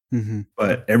it. Mm-hmm.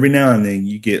 But every now and then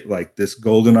you get like this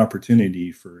golden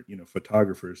opportunity for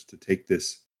photographers to take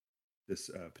this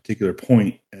particular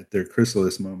point at their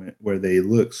chrysalis moment where they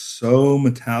look so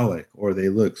metallic, or they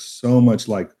look so much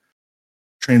like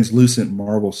translucent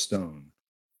marble stone.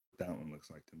 That one looks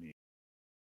like to me.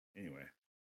 Anyway,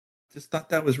 just thought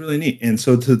that was really neat. And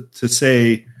so to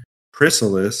say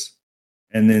chrysalis,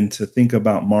 and then to think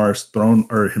about Mara's throne,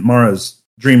 or Mara's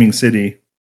dreaming city,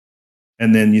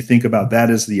 and then you think about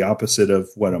that as the opposite of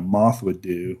what a moth would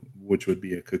do, which would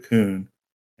be a cocoon.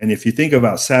 And if you think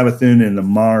about Savathun and the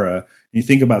Mara, you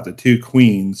think about the two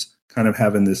queens kind of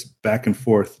having this back and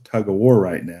forth tug of war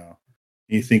right now.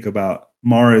 You think about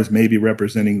Mara as maybe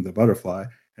representing the butterfly,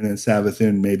 and then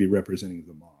Savathun maybe representing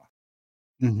the moth.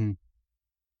 Mm-hmm.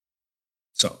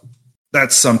 So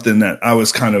that's something that I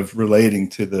was kind of relating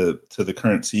to the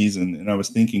current season, and I was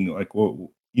thinking like,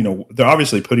 well, they're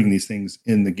obviously putting these things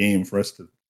in the game for us to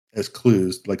as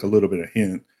clues, like a little bit of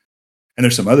hint. And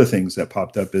there's some other things that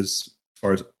popped up as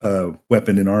far as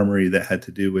weapon and armory that had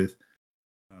to do with,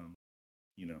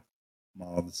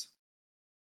 moths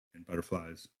and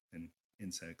butterflies and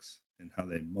insects and how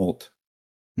they molt,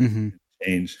 mm-hmm. and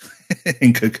change,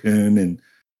 and cocoon and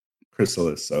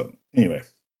chrysalis. So anyway,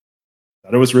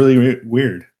 thought it was really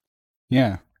weird.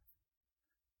 Yeah.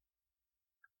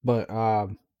 But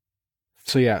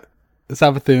so yeah,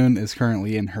 Savathun is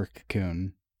currently in her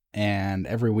cocoon, and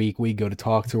every week we go to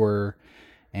talk to her.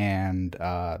 And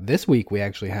this week we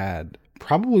actually had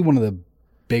probably one of the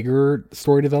bigger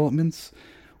story developments,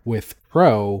 with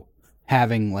Crow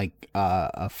having like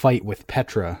a fight with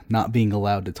Petra, not being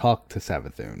allowed to talk to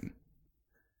Savathun.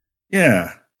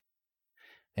 Yeah.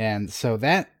 And so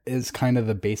that is kind of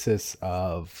the basis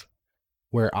of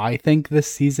where I think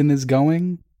this season is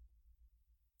going.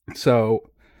 So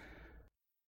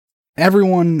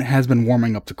everyone has been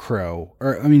warming up to Crow,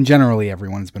 or I mean, generally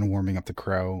everyone's been warming up to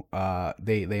Crow.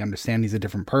 They understand he's a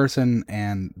different person,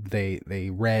 and they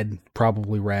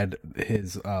probably read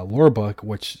his lore book,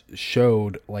 which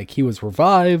showed like he was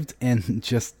revived and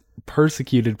just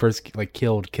persecuted, like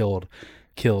killed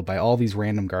by all these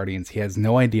random guardians. He has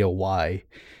no idea why.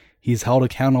 He's held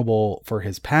accountable for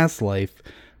his past life,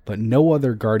 but no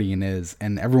other guardian is,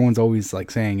 and everyone's always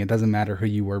like saying it doesn't matter who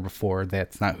you were before,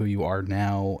 that's not who you are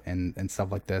now, and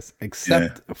stuff like this,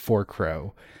 except for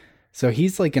Crow. So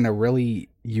he's like in a really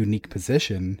unique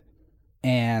position,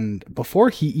 and before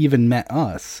he even met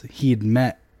us, he'd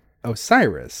met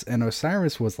Osiris, and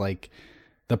Osiris was like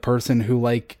the person who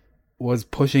like was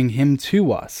pushing him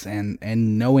to us and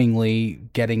knowingly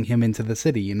getting him into the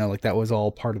city, like that was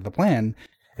all part of the plan.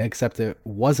 Except it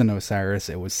wasn't Osiris,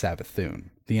 it was Savathun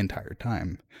the entire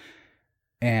time.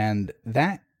 And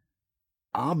that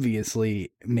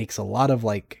obviously makes a lot of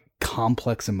like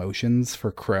complex emotions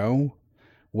for Crow,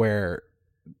 where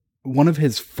one of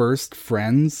his first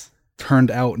friends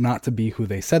turned out not to be who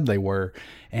they said they were.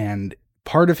 And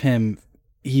part of him,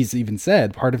 he's even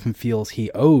said, part of him feels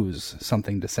he owes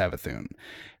something to Savathun.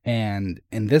 And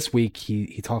in this week,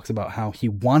 he talks about how he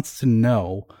wants to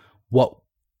know what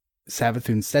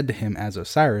Savathun said to him as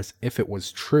Osiris, if it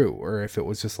was true, or if it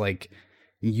was just like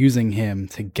using him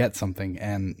to get something.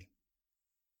 And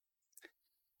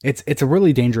it's a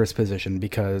really dangerous position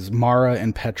because Mara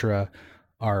and Petra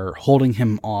are holding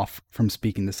him off from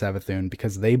speaking to Savathun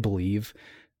because they believe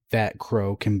that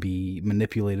Crow can be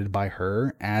manipulated by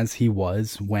her as he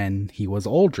was when he was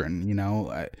Uldren. You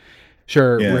know,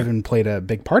 sure, Riven played a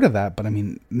big part of that, but I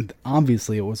mean,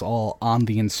 obviously it was all on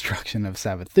the instruction of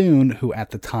Savathun, who at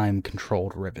the time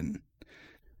controlled Riven.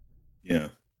 Yeah.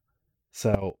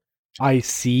 So I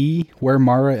see where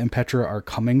Mara and Petra are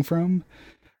coming from,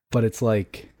 but it's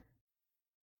like,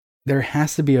 there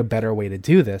has to be a better way to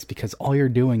do this, because all you're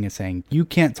doing is saying, you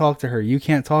can't talk to her, you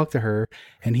can't talk to her.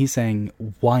 And he's saying,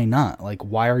 why not? Like,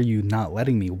 why are you not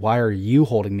letting me? Why are you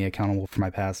holding me accountable for my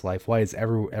past life? Why is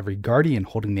every guardian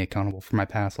holding me accountable for my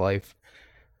past life?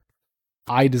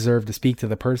 I deserve to speak to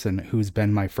the person who's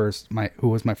been who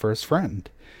was my first friend.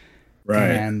 Right.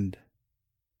 And,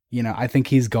 you know, I think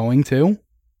he's going to,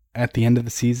 at the end of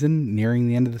the season, nearing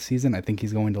the end of the season, I think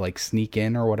he's going to like sneak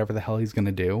in or whatever the hell he's going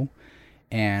to do.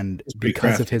 And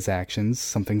because of his actions,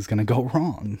 something's going to go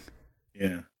wrong.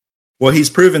 Yeah. Well, he's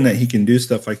proven that he can do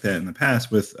stuff like that in the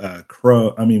past with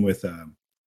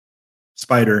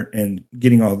Spider, and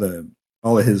getting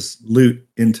all of his loot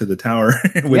into the tower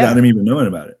without him even knowing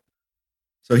about it.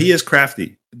 So he is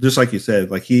crafty, just like you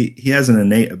said. Like he has an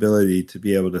innate ability to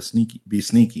be able to be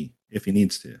sneaky if he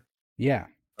needs to. Yeah.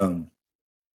 So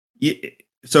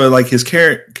like his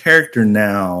character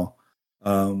now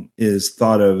is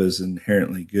thought of as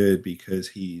inherently good because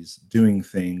he's doing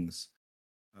things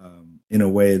in a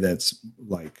way that's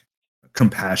like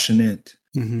compassionate.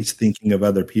 Mm-hmm. He's thinking of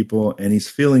other people, and he's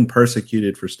feeling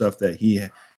persecuted for stuff that he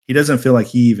doesn't feel like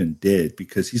he even did,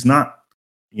 because he's not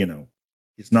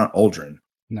Uldren.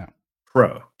 No.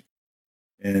 Crow.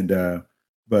 And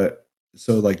but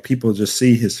so like people just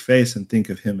see his face and think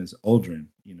of him as Uldren,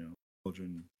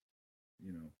 Uldren,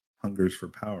 hungers for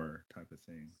power type of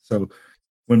thing. So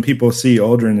when people see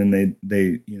Uldren and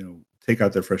they take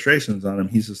out their frustrations on him,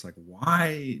 he's just like,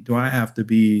 why do I have to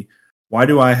be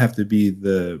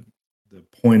the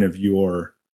point of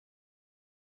your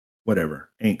whatever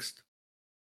angst?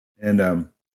 And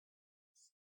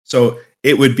so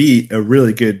it would be a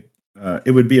really good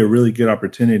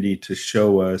opportunity to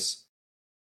show us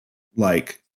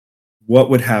like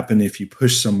what would happen if you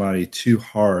push somebody too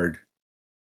hard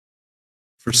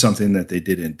for something that they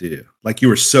didn't do. Like you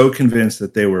were so convinced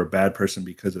that they were a bad person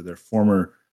because of their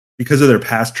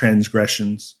past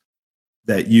transgressions,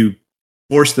 that you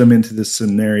force them into this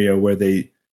scenario where you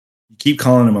keep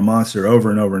calling them a monster over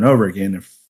and over and over again,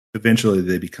 if eventually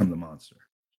they become the monster.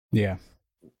 Yeah.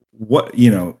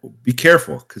 Be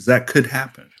careful, because that could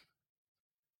happen.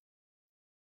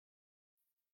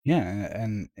 Yeah.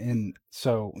 And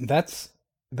so that's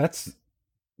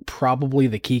probably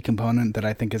the key component that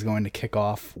I think is going to kick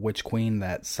off Witch Queen,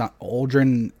 that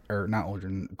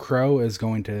Crow is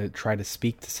going to try to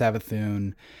speak to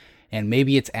Savathun, and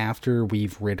maybe it's after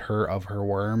we've rid her of her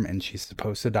worm and she's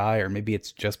supposed to die, or maybe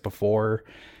it's just before,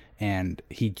 and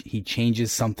he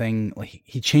changes something, like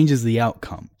he changes the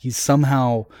outcome. He's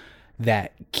somehow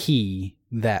that key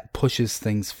that pushes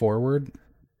things forward,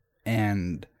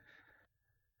 and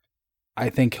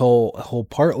I think he'll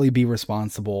partly be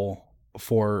responsible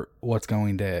for what's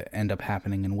going to end up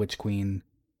happening in Witch Queen.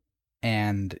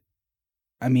 And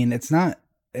I mean, it's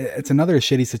another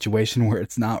shitty situation where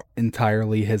it's not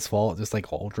entirely his fault. Just like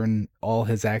Uldren, all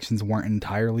his actions weren't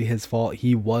entirely his fault.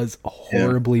 He was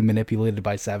horribly manipulated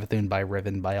by Savathun, by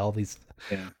Riven, by all these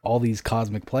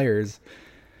cosmic players.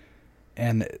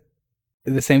 And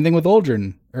the same thing with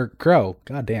Uldren or Crow.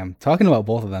 God damn, talking about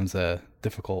both of them's a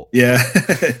difficult. Yeah,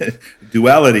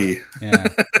 duality. Yeah.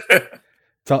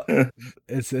 So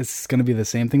it's going to be the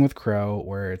same thing with Crow,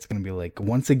 where it's going to be like,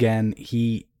 once again,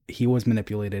 he was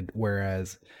manipulated.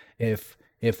 Whereas if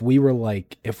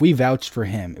we vouched for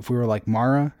him, if we were like,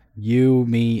 Mara, you,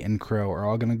 me, and Crow are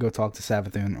all going to go talk to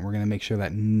Savathun, and we're going to make sure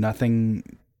that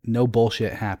no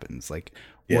bullshit happens. Like,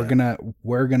 we're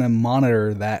going to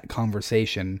monitor that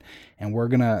conversation, and we're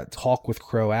going to talk with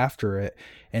Crow after it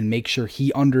and make sure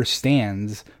he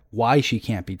understands why she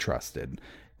can't be trusted.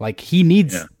 Like, he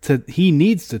needs to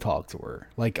talk to her.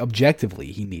 Like, objectively,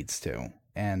 he needs to.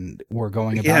 And we're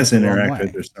going about it the wrong way. He has interacted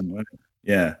with her somewhat.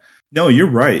 Yeah. No,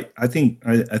 you're right. I think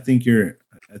you're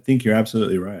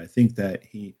absolutely right. I think that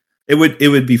it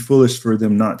would be foolish for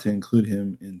them not to include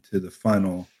him into the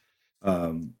final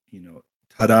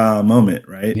ta-da moment,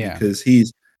 right? Yeah. Because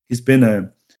he's been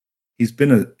a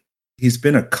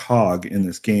cog in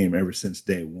this game ever since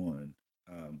day one.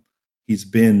 He's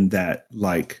been that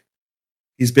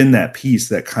piece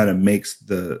that kind of makes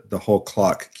the whole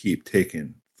clock keep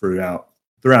ticking throughout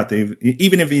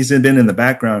even if he's been in the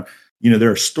background.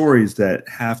 There are stories that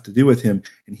have to do with him,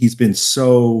 and he's been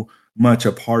so much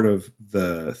a part of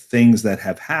the things that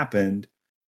have happened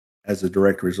as a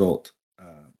direct result,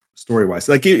 story-wise.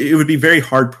 Like it would be very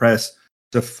hard pressed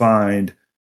to find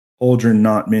Uldren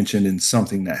not mentioned in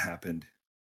something that happened,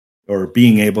 or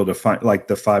being able to find like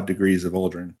the 5 degrees of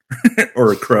Uldren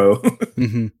or a crow.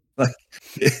 Mm-hmm. Like,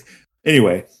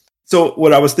 anyway, so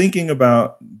what I was thinking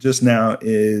about just now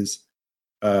is,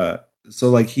 so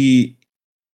like he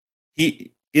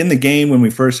in the game when we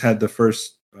first had the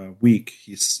first week,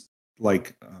 he's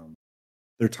like,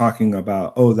 they're talking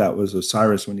about, oh, that was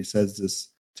Osiris when he says this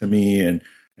to me, and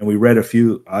we read a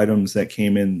few items that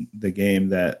came in the game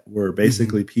that were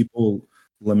basically people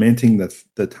lamenting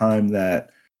the time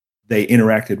that they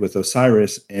interacted with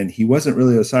Osiris, and he wasn't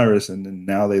really Osiris, and then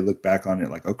now they look back on it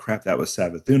like, oh crap, that was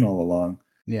Savathun all along.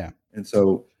 Yeah. And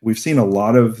so we've seen a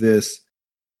lot of this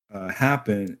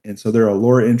happen, and so there are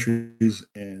lore entries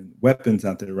and weapons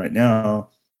out there right now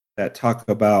that talk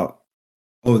about,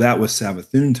 oh, that was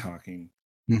Savathun talking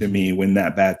to me when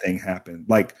that bad thing happened.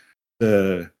 Like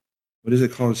what is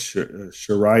it called?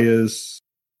 Shayura's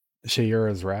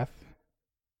Wrath?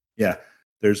 Yeah.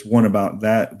 There's one about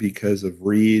that because of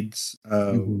Reed's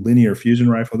linear fusion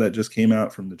rifle that just came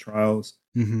out from the trials.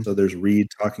 So there's Reed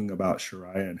talking about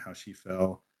Shayura and how she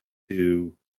fell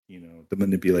to, the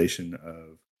manipulation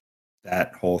of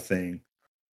that whole thing.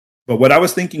 But what I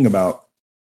was thinking about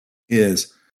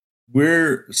is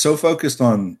we're so focused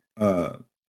on the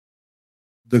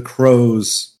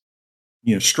Crow's,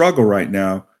 struggle right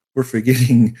now. We're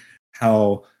forgetting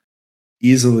how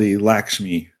easily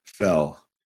Lakshmi fell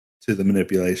to the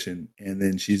manipulation, and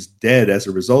then she's dead as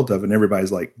a result of it, and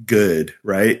everybody's like, good,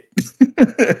 right?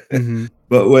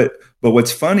 But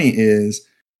what's funny is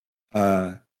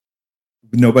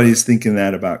nobody's thinking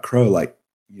that about Crow. Like,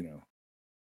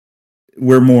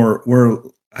 we're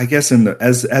I guess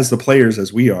as the players,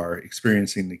 as we are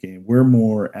experiencing the game, we're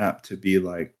more apt to be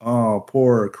like, oh,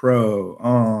 poor Crow,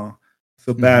 oh, I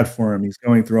feel bad for him, he's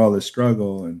going through all this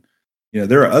struggle. And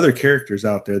there are other characters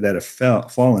out there that have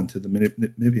fallen to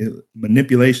the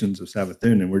manipulations of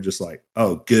Savathun, and we're just like,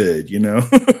 oh, good,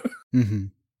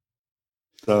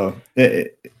 So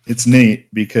it's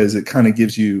neat because it kind of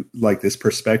gives you like this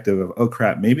perspective of, oh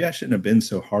crap, maybe I shouldn't have been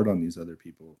so hard on these other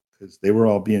people because they were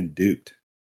all being duped.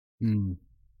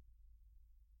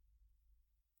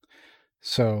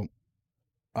 So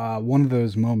one of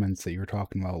those moments that you were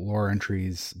talking about, lore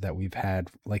entries that we've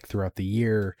had like throughout the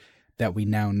year that we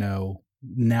now know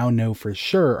for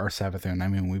sure are Savathun. I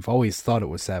mean, we've always thought it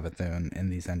was Savathun in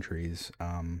these entries.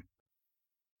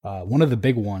 One of the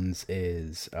big ones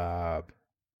is the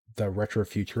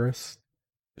Retrofuturist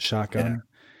shotgun,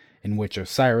 in which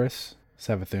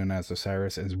Savathun as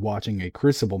Osiris, is watching a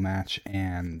Crucible match,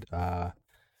 and a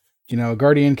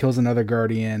Guardian kills another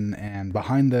Guardian, and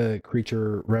behind the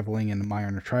creature reveling in the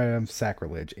Mire of Triumph,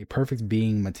 sacrilege, a perfect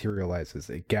being materializes.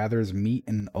 It gathers meat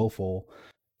and offal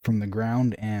from the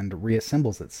ground and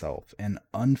reassembles itself. An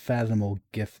unfathomable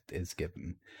gift is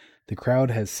given. The crowd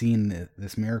has seen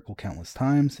this miracle countless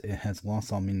times. It has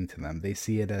lost all meaning to them. They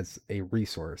see it as a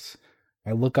resource.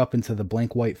 I look up into the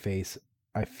blank white face.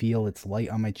 I feel its light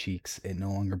on my cheeks. It no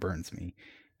longer burns me.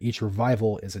 Each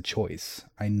revival is a choice.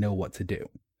 I know what to do.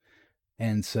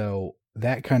 And so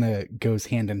that kind of goes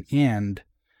hand in hand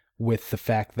with the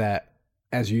fact that,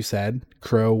 as you said,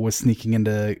 Crow was sneaking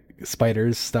into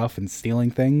Spider's stuff and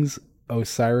stealing things.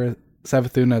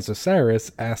 Savathun as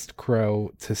Osiris asked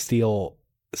Crow to steal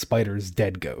Spider's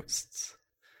dead ghosts.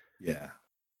 Yeah.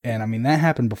 And I mean, that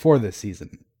happened before this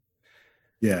season.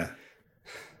 Yeah.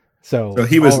 So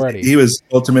he was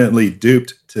ultimately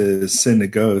duped to send a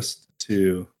ghost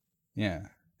to. Yeah.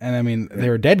 And I mean, they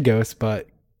were dead ghosts, but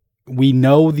we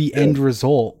know the end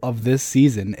result of this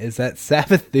season is that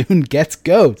Savathun gets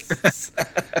ghosts.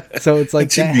 So it's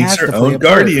like she makes her own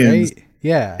guardians. Right?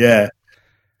 Yeah. Yeah.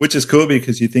 Which is cool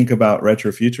because you think about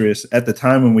Retrofuturist at the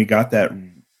time when we got that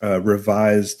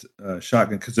revised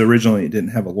shotgun, because originally it didn't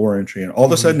have a lore entry, and all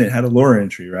of a sudden it had a lore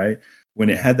entry, right? When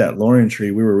it had that lore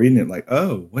entry, we were reading it like,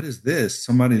 oh, what is this?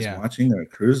 Somebody's watching a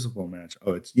Crucible match.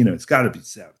 Oh, it's, it's got to be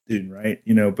Savathun, right?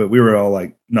 But we were all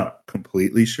like not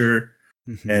completely sure.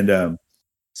 And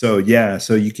so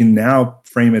you can now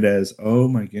frame it as, oh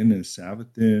my goodness,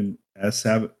 Savathun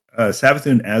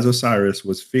as Osiris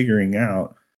was figuring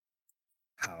out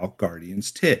how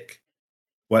Guardians tick.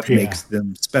 What makes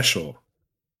them special?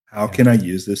 How can I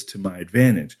use this to my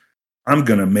advantage? I'm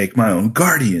going to make my own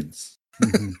guardians.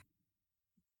 Mm-hmm.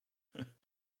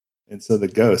 And so the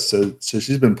ghost, so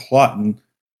she's been plotting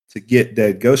to get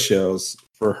dead ghost shells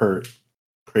for her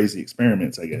crazy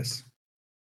experiments, I guess.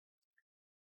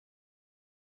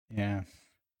 Yeah.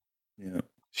 Yeah.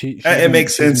 It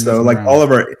makes sense though. Like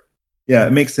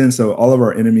it makes sense though. All of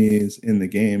our enemies in the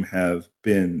game have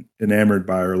been enamored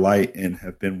by our light and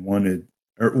have been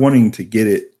wanting to get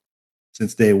it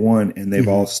since day one, and they've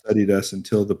all studied us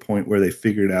until the point where they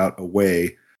figured out a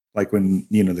way, like when,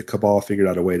 the Cabal figured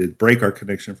out a way to break our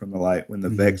connection from the light, when the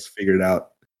Vex figured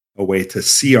out a way to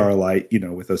see our light,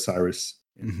 with Osiris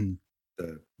and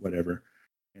the whatever.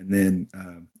 And then,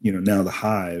 now the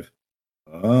Hive.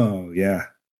 Oh, yeah.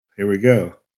 Here we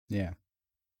go. Yeah.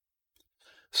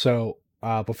 So,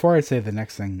 before I say the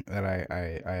next thing that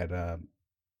I had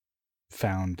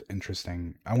found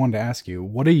interesting, I wanted to ask you,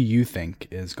 what do you think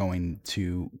is going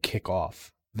to kick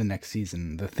off the next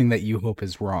season? The thing that you hope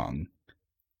is wrong?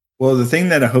 Well, the thing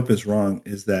that I hope is wrong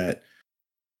is that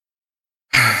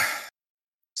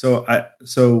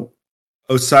so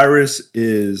Osiris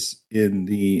is in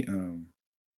the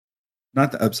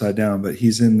not the Upside Down, but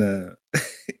he's in the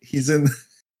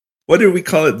what do we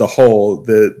call it? The hole.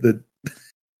 The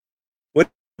what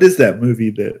is that movie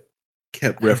that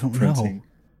kept referencing?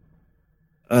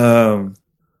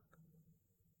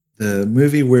 The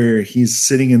movie where he's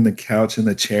sitting in the couch in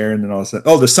the chair, and then all of a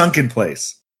sudden, The Sunken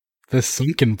Place. The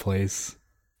Sunken Place.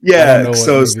 Yeah.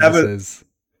 So Savathun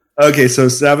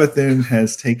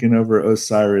has taken over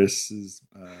Osiris's,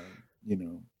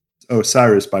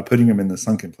 Osiris by putting him in the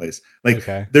Sunken Place.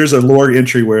 There's a lore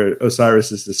entry where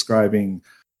Osiris is describing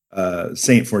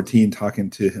Saint 14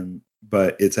 talking to him,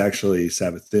 but it's actually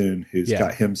Savathun who's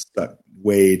got him stuck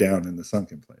way down in the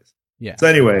Sunken Place. Yeah. So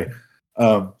anyway,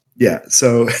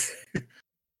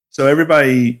 So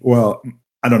everybody, well,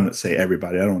 I don't say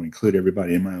everybody. I don't include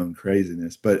everybody in my own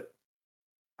craziness, but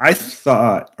I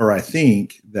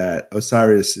think that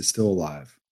Osiris is still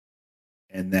alive,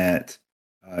 and that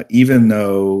even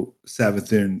though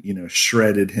Savathun,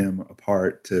 shredded him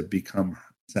apart to become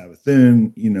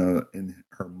Savathun, in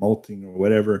her molting or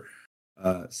whatever,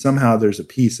 somehow there's a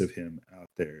piece of him out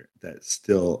there that's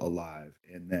still alive,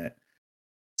 and that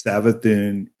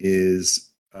Savathun is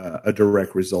a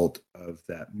direct result of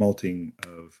that molting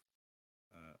of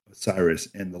Osiris,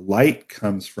 and the light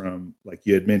comes from, like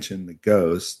you had mentioned, the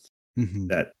ghost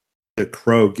that the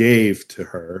crow gave to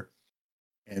her,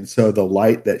 and so the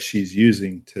light that she's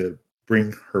using to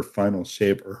bring her final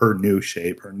shape, or her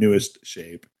newest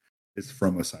shape, is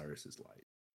from Osiris's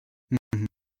light.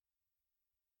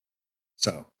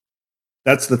 So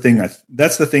that's the thing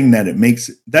that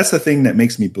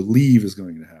makes me believe is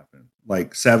going to happen.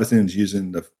 Like Savathun's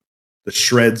using the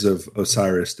shreds of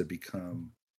Osiris to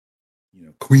become,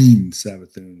 Queen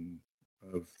Savathun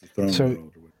of the throne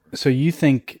world. Or whatever. So you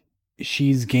think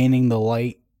she's gaining the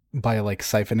light by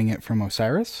siphoning it from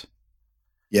Osiris?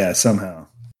 Yeah, somehow.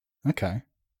 Okay.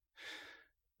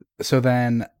 So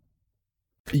then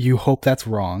you hope that's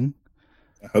wrong.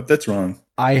 I hope that's wrong.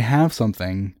 I have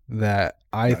something that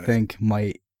I think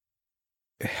might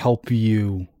help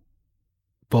you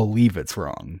believe it's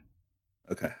wrong.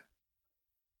 Okay.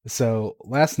 So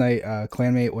last night,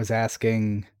 Clanmate was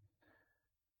asking,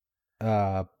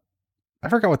 I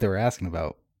forgot what they were asking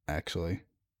about, actually.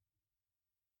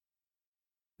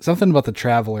 Something about the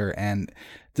Traveler, and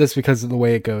just because of the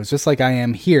way it goes, just like I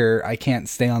am here, I can't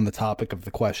stay on the topic of the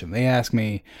question. They ask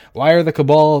me, why are the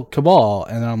Cabal?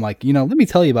 And I'm like, let me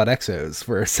tell you about Exos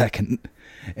for a second.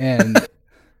 And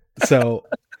so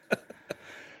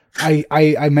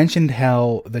I mentioned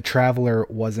how the Traveler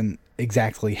wasn't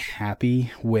exactly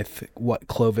happy with what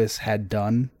Clovis had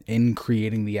done in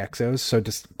creating the Exos. So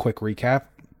just a quick recap.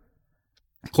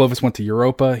 Clovis went to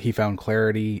Europa, he found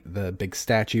Clarity, the big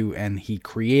statue, and he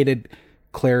created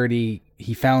Clarity.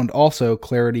 He found also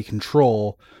Clarity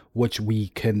Control, which we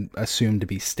can assume to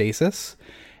be stasis.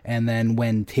 And then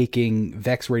when taking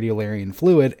Vex Radiolarian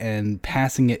fluid and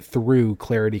passing it through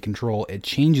Clarity Control, it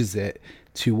changes it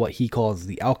to what he calls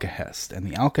the Alkahest. And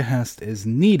the Alkahest is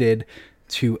needed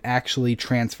to actually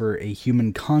transfer a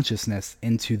human consciousness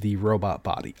into the robot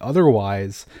body.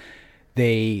 Otherwise,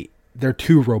 they're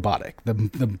too robotic. The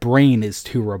brain is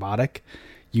too robotic.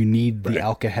 You need the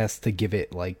Alkahest to give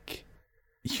it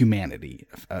humanity,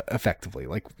 effectively,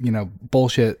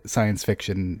 bullshit science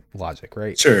fiction logic,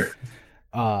 right? Sure.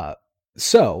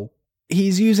 So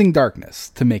he's using darkness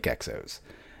to make Exos,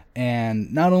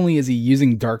 and not only is he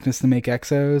using darkness to make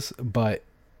Exos, but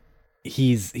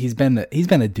he's been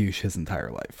a douche his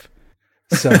entire life.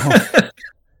 So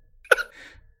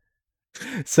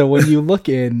So when you look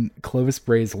in Clovis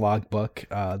Bray's logbook,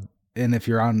 and if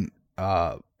you're on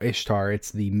Ishtar,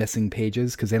 it's the missing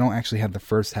pages because they don't actually have the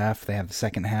first half. They have the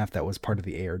second half that was part of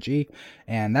the ARG,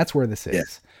 and that's where this is.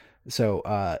 Yeah.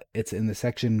 So it's in the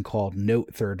section called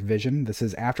Note Third Vision. This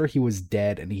is after he was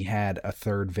dead and he had a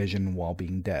third vision while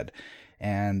being dead.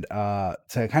 And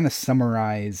to kind of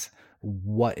summarize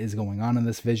what is going on in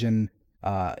this vision,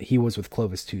 he was with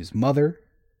Clovis II's mother.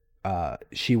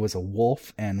 She was a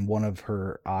wolf, and one of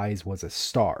her eyes was a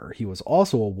star. He was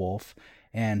also a wolf,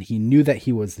 and he knew that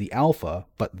he was the alpha,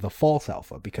 but the false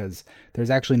alpha, because there's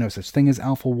actually no such thing as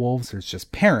alpha wolves. There's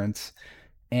just parents,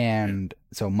 and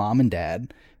so mom and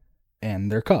dad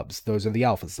and their cubs. Those are the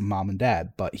alphas, the mom and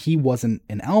dad. But he wasn't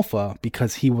an alpha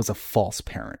because he was a false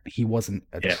parent. He wasn't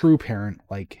a true parent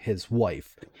like his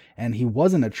wife. And he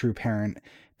wasn't a true parent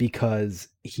because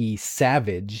he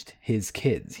savaged his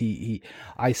kids.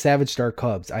 I savaged our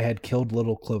cubs. I had killed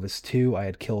little Clovis II. I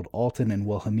had killed Alton and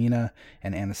Wilhelmina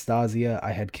and Anastasia.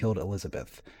 I had killed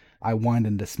Elizabeth. I whined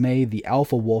in dismay. The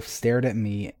alpha wolf stared at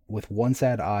me with one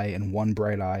sad eye and one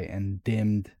bright eye and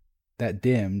dimmed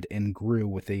and grew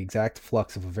with the exact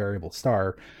flux of a variable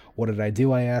star. What did I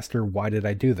do? I asked her. Why did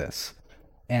I do this?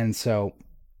 And so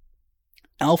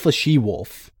alpha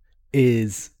she-wolf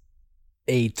is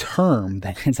a term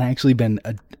that has actually been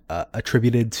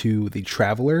attributed to the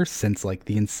Traveler since like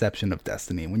the inception of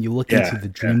Destiny. When you look into the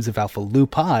dreams of Alpha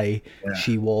Lupi,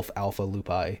 she-wolf, Alpha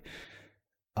Lupi,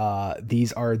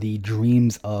 these are the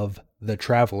dreams of the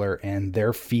Traveler and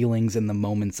their feelings in the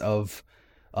moments of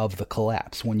the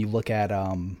collapse. When you look at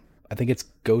I think it's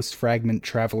Ghost Fragment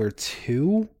Traveler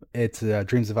 2, it's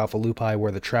Dreams of Alpha Lupi,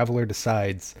 where the Traveler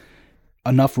decides,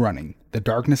 enough running, the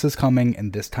darkness is coming,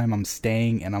 and this time I'm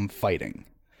staying and I'm fighting.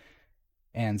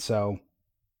 And so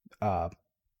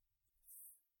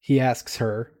he asks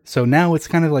her, so now it's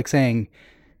kind of like saying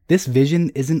this vision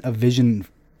isn't a vision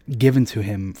given to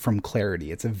him from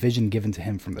clarity, it's a vision given to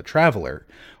him from the Traveler,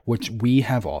 which we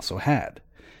have also had.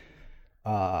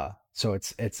 So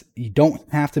it's you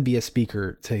don't have to be a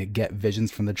speaker to get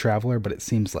visions from the Traveler, but it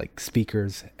seems like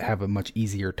speakers have a much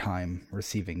easier time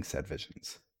receiving said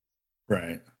visions.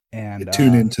 Right. And you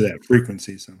tune into that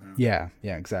frequency somehow. Yeah,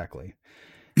 exactly.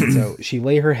 So she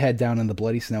lay her head down in the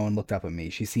bloody snow and looked up at me.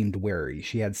 She seemed wary.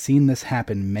 She had seen this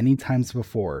happen many times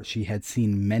before. She had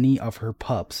seen many of her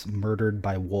pups murdered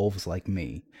by wolves like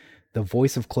me. The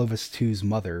voice of Clovis II's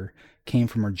mother came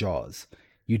from her jaws.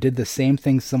 You did the same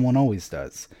thing someone always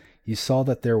does. You saw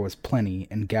that there was plenty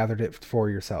and gathered it for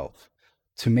yourself,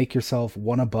 to make yourself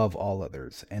one above all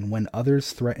others, and when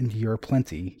others threatened your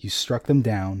plenty, you struck them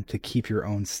down to keep your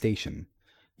own station.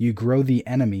 You grow the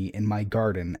enemy in my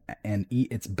garden and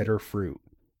eat its bitter fruit.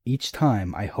 Each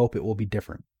time I hope it will be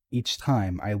different. Each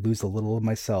time I lose a little of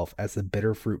myself as the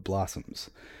bitter fruit blossoms.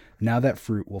 Now that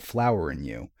fruit will flower in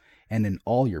you, and in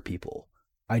all your people.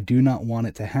 I do not want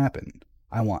it to happen.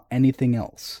 I want anything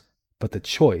else. But the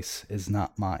choice is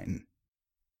not mine.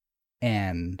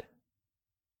 And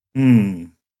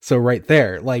so right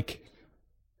there, like,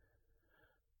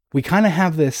 we kind of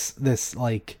have this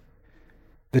like,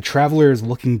 the Traveler is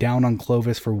looking down on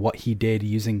Clovis for what he did,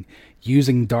 using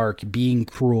dark, being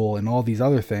cruel, and all these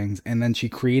other things, and then she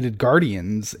created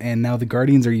Guardians, and now the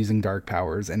Guardians are using dark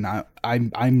powers, and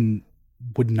I'm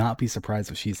would not be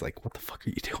surprised if she's like, what the fuck are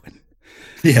you doing?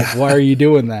 Yeah. Like, why are you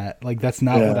doing that? Like, that's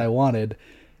not what I wanted.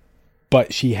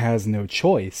 But she has no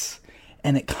choice.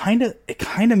 And it kind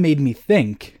of made me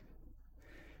think,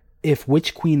 if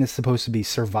Witch Queen is supposed to be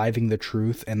surviving the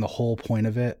truth, and the whole point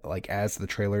of it, like as the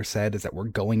trailer said, is that we're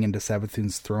going into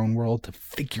Savathun's throne world to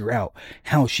figure out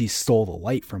how she stole the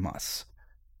light from us.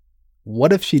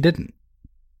 What if she didn't?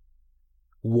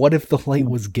 What if the light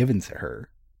was given to her?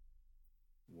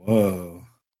 Whoa.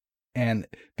 And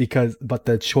but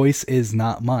the choice is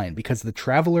not mine, because the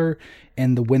Traveler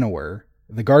and the Winnower,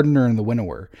 the Gardener and the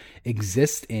Winnower,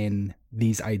 exist in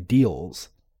these ideals,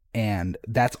 and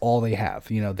that's all they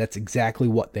have. You know, that's exactly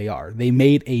what they are. They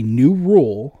made a new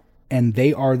rule, and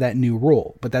they are that new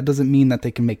rule. But that doesn't mean that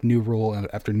they can make new rule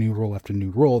after new rule after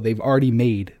new rule. They've already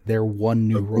made their one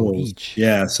new rule each.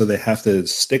 Yeah, so they have to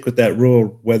stick with that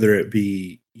rule, whether it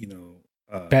be, you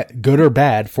know, good or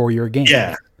bad for your game.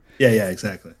 Yeah,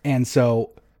 exactly. And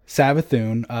so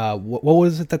Savathun, what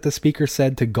was it that the speaker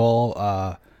said to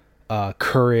Gaul?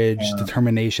 Courage,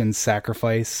 determination,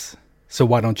 sacrifice. So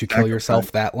why don't you kill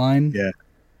yourself? That line.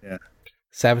 Yeah.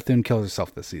 Savathun kills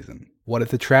herself this season. What if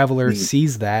the Traveler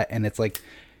sees that and it's like,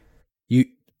 you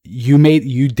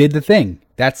did the thing.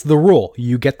 That's the rule.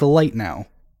 You get the light now.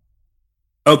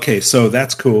 Okay, so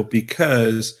that's cool,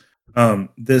 because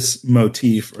this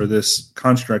motif or this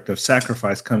construct of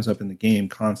sacrifice comes up in the game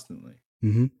constantly.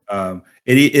 Mm-hmm.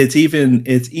 It's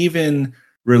even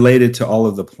related to all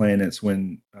of the planets.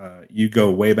 When you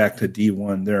go way back to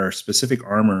D1, there are specific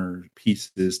armor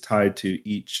pieces tied to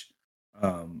each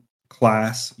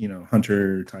class.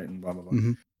 Hunter, Titan, blah blah blah,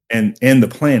 mm-hmm. and the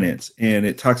planets. And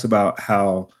it talks about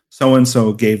how so and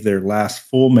so gave their last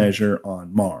full measure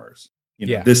on Mars.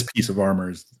 This piece of armor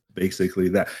is basically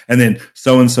that, and then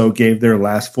so and so gave their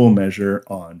last full measure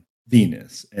on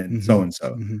Venus, and so and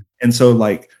so. And so,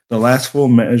 like the last full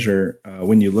measure,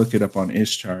 when you look it up on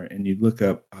Ishtar and you look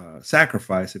up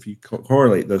sacrifice, if you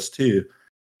correlate those two,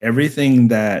 everything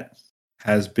that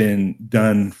has been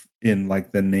done in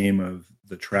like the name of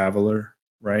the traveler,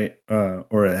 right,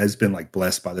 or it has been like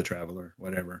blessed by the traveler,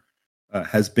 whatever,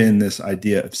 has been this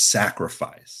idea of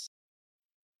sacrifice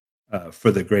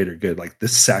for the greater good, like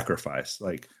this sacrifice,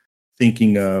 like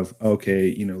thinking of,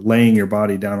 okay, laying your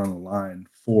body down on the line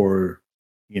for,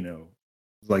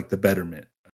 like the betterment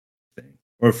thing,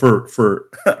 or for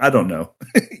I don't know,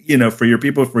 for your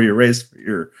people, for your race, for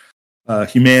your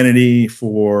humanity,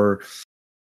 for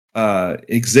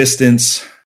existence,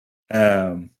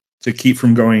 to keep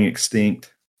from going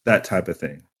extinct, that type of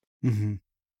thing. Mm-hmm.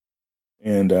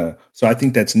 And so I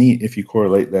think that's neat if you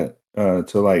correlate that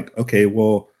to like, okay,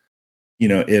 well,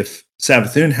 if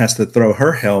Savathun has to throw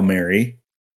her Hail Mary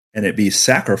and it be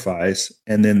sacrifice,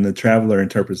 and then the traveler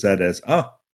interprets that as,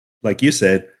 oh, like you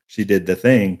said, she did the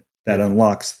thing that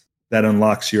unlocks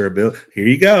your ability. Here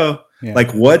you go. Yeah.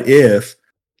 Like what if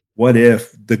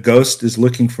the ghost is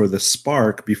looking for the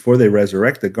spark before they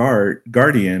resurrect the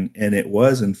guardian, and it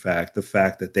was in fact the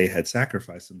fact that they had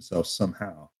sacrificed themselves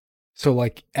somehow. So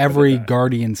like every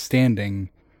guardian standing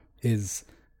is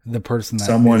the person that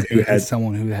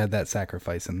someone who had that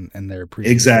sacrifice and their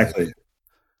previous exactly life.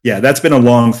 Yeah, that's been a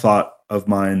long thought of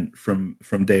mine from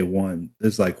day one.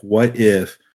 Is like, what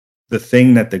if the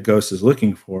thing that the ghost is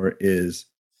looking for is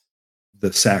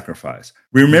the sacrifice?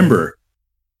 Remember,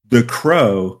 the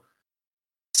crow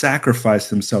sacrificed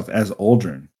himself as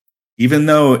Uldren, even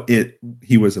though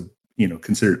he was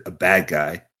considered a bad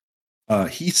guy.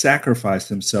 He sacrificed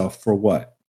himself for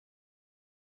what?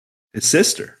 His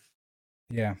sister.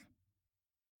 Yeah.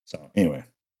 So anyway.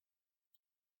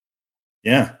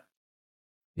 Yeah.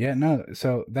 Yeah, no.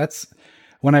 So that's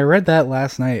when I read that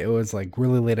last night, it was like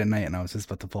really late at night and I was just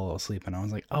about to fall asleep and I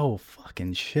was like, oh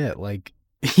fucking shit. Like,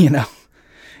 and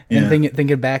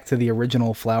thinking back to the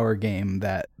original Flower game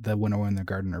that the Winnower and the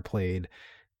Gardener played,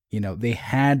 they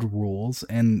had rules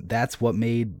and that's what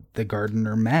made the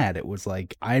Gardener mad. It was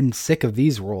like, I'm sick of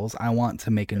these rules. I want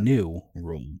to make a new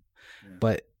rule. Yeah.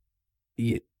 But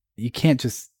you can't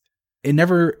just, I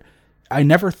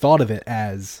never thought of it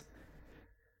as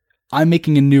I'm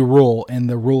making a new rule and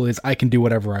the rule is I can do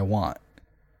whatever I want.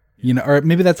 Or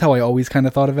maybe that's how I always kind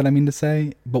of thought of it, I mean to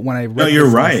say. But when I read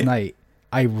this last night,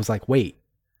 I was like, wait,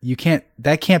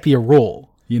 that can't be a rule.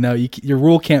 Your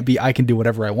rule can't be I can do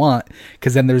whatever I want,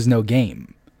 because then there's no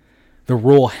game. The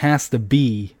rule has to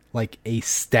be like a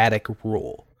static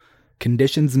rule.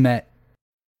 Conditions met,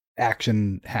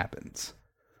 action happens.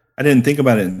 I didn't think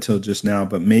about it until just now,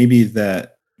 but maybe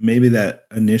that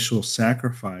initial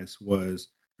sacrifice was,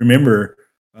 remember,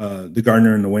 the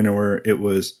Gardener and the Winnower, it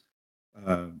was,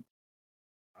 I'm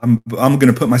going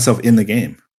to put myself in the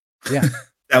game. Yeah.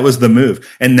 That was the move.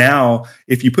 And now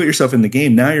if you put yourself in the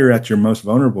game, now you're at your most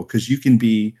vulnerable, because you can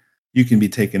be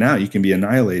taken out. You can be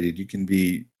annihilated. You can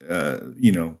be,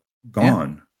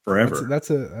 gone forever. That's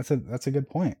a good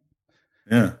point.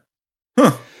 Yeah.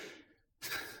 Huh.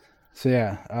 So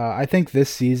yeah, I think this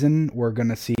season we're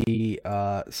gonna see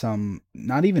some,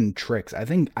 not even tricks. I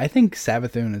think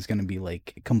Savathun is gonna be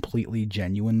like completely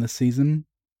genuine this season,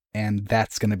 and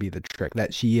that's gonna be the trick,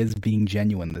 that she is being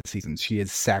genuine this season. She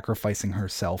is sacrificing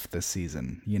herself this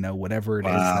season. Whatever it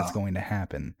is that's going to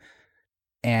happen,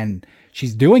 and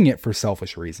she's doing it for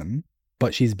selfish reason,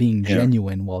 but she's being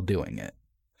genuine while doing it.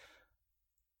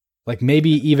 Like maybe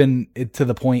even to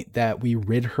the point that we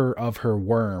rid her of her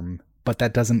worm, but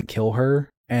that doesn't kill her,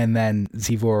 and then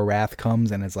Xivu Arath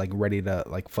comes and is like ready to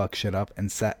like fuck shit up, and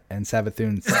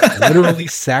Savathun literally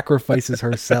sacrifices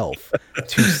herself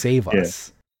to save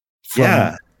us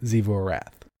from Xivu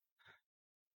Arath.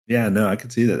 Yeah, no, I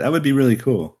could see that. That would be really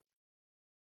cool.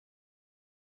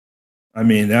 I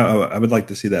mean, I would like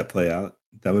to see that play out.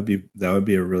 That would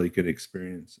be a really good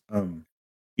experience. When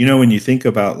you think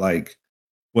about like,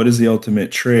 what is the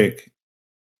ultimate trick?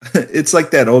 It's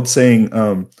like that old saying,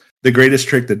 the greatest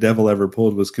trick the devil ever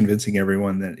pulled was convincing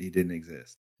everyone that he didn't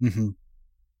exist. Mm-hmm.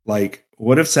 Like,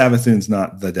 what if Savathun's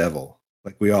not the devil,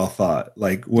 like we all thought?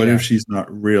 Like, what if she's not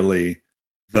really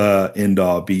the end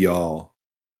all be all?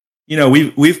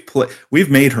 we've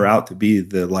made her out to be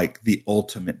the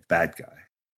ultimate bad guy.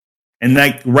 And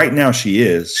like right now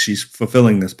she's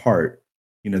fulfilling this part,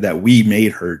 that we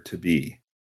made her to be.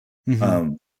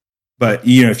 Mm-hmm. But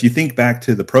if you think back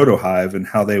to the Proto-Hive and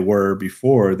how they were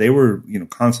before, they were,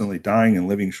 constantly dying and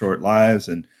living short lives,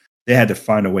 and they had to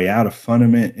find a way out of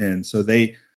fundament. And so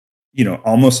they,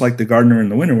 almost like the gardener in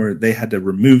the winter, where they had to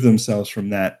remove themselves from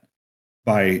that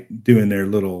by doing their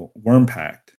little worm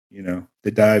pact. They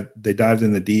dived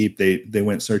in the deep. They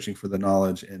went searching for the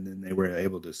knowledge, and then they were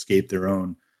able to escape their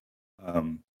own,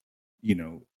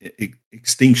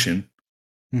 extinction.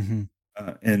 Mm-hmm.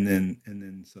 And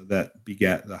then so that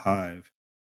begat the hive.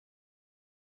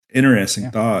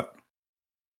 Interesting thought.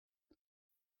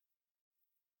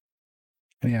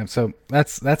 Yeah, so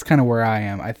that's kind of where I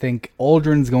am. I think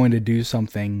Uldren's going to do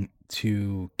something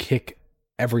to kick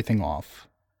everything off.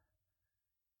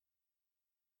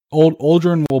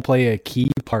 Uldren will play a key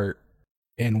part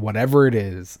in whatever it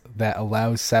is that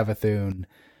allows Savathun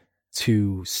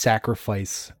to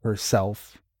sacrifice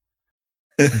herself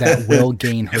that will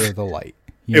gain her the light.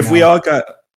 We all got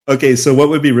so what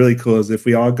would be really cool is if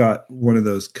we all got one of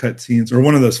those cutscenes or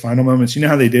one of those final moments. You know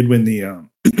how they did when the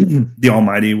the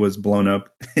Almighty was blown up,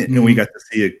 and we got to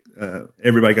see it.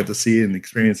 Everybody got to see it and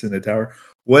experience it in the tower.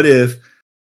 What if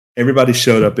everybody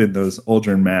showed up in those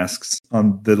Uldren masks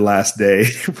on the last day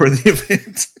for the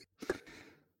event,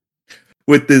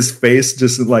 with this face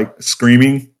just like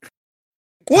screaming,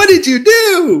 "What did you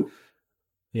do?"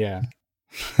 Yeah,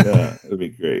 it'd be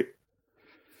great.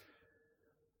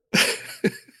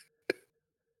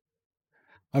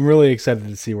 I'm really excited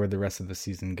to see where the rest of the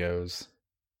season goes.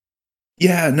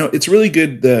 Yeah, no, it's really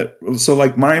good. So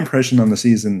like my impression on the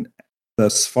season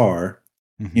thus far,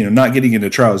 mm-hmm. Not getting into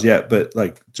trials yet, but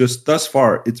like just thus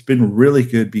far, it's been really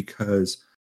good because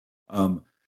the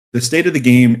state of the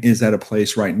game is at a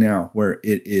place right now where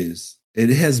it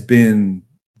has been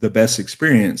the best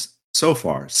experience so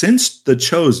far. Since The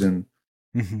Chosen,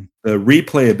 mm-hmm. the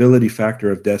replayability factor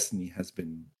of Destiny has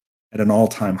been at an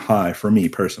all-time high for me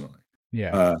personally.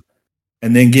 Yeah.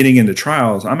 And then getting into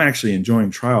trials, I'm actually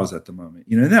enjoying trials at the moment.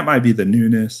 And that might be the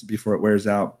newness before it wears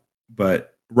out.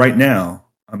 But right now,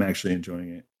 I'm actually enjoying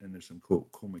it. And there's some cool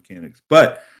mechanics.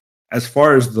 But as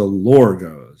far as the lore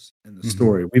goes and the mm-hmm.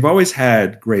 story, we've always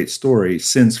had great story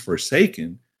since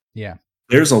Forsaken. Yeah.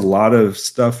 There's a lot of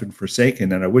stuff in Forsaken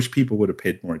that I wish people would have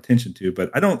paid more attention to.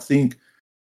 But I don't think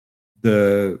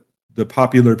the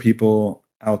popular people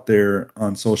out there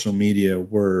on social media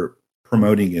were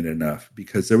promoting it enough,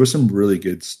 because there was some really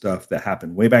good stuff that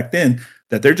happened way back then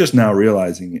that they're just now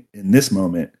realizing in this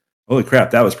moment, holy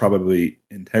crap, that was probably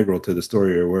integral to the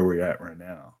story or where we're at right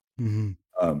now.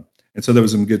 Mm-hmm. And so there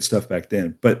was some good stuff back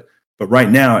then, but right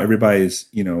now everybody's,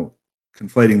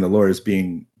 conflating the lore as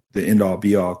being the end all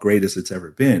be all greatest it's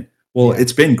ever been. Well,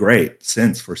 It's been great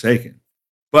since Forsaken,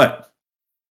 but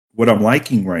what I'm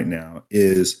liking right now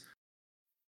is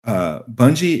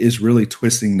Bungie is really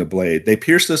twisting the blade. They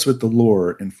pierced us with the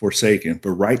lore in Forsaken,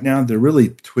 but right now they're really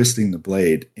twisting the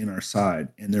blade in our side,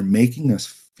 and they're making us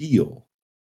feel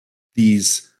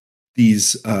these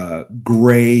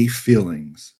gray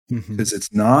feelings, because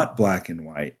it's not black and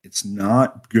white. It's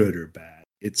not good or bad.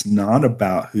 It's not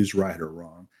about who's right or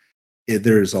wrong.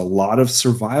 There's a lot of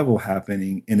survival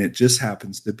happening, and it just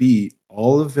happens to be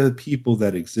all of the people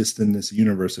that exist in this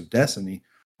universe of Destiny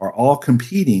are all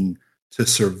competing to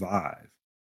survive.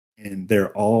 And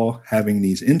they're all having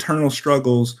these internal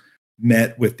struggles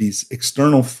met with these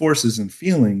external forces and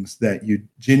feelings that you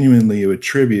genuinely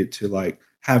attribute to like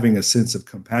having a sense of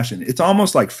compassion. It's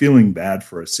almost like feeling bad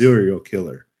for a serial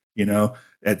killer,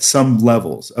 at some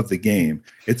levels of the game.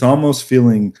 It's almost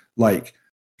feeling like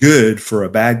good for a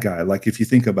bad guy. Like if you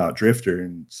think about Drifter,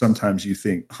 and sometimes you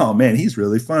think, oh man, he's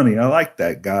really funny, I like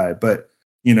that guy. But,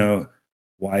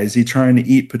 why is he trying to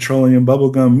eat petroleum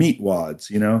bubblegum meat wads?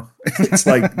 It's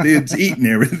like, dude's eating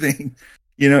everything,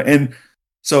 And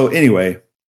so anyway,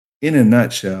 in a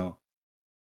nutshell,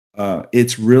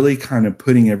 it's really kind of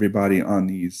putting everybody on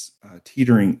these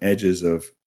teetering edges of,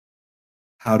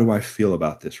 how do I feel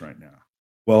about this right now?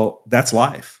 Well, that's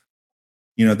life.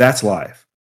 That's life.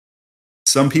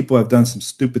 Some people have done some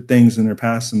stupid things in their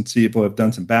past. Some people have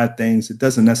done some bad things. It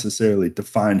doesn't necessarily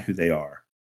define who they are.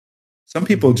 Some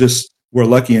people just were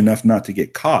lucky enough not to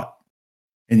get caught,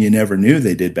 and you never knew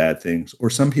they did bad things. Or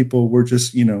some people were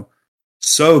just,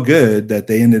 so good that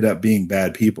they ended up being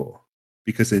bad people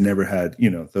because they never had,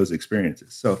 those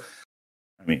experiences. So,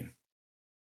 I mean,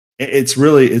 it's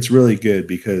really good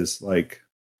because like,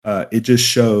 it just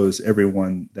shows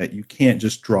everyone that you can't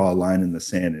just draw a line in the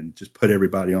sand and just put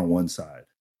everybody on one side.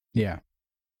 Yeah.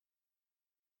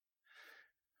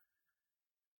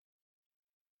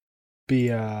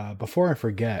 Before I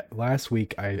forget, last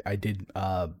week I did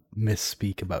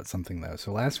misspeak about something though.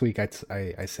 So last week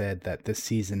I said that this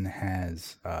season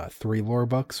has 3 lore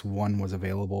books. One was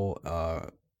available.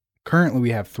 Currently we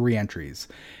have 3 entries,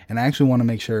 and I actually want to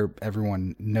make sure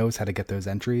everyone knows how to get those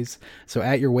entries. So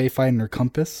at your Wayfinder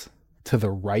compass, to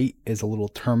the right is a little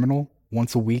terminal.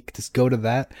 Once a week, just go to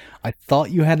that. I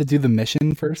thought you had to do the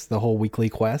mission first, the whole weekly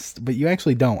quest, but you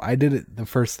actually don't. I did it the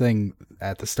first thing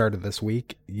at the start of this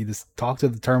week. You just talk to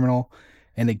the terminal,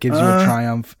 and it gives you a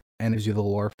triumph and gives you the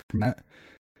lore from that.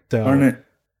 So, darn it.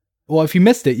 Well, if you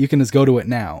missed it, you can just go to it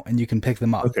now, and you can pick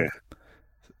them up. Okay.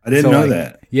 I didn't know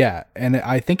that. Yeah, and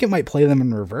I think it might play them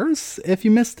in reverse if you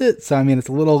missed it. So I mean,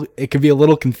 it could be a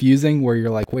little confusing where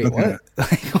you're like, wait, what?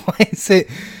 Like, why is it?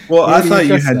 Well, I thought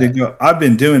you had to go. I've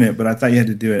been doing it, but I thought you had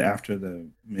to do it after the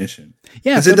mission.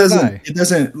 Yeah, so it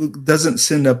doesn't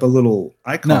send up a little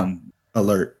icon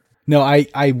alert. No,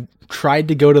 I tried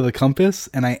to go to the compass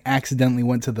and I accidentally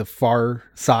went to the far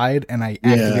side and I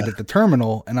activated the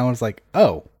terminal and I was like,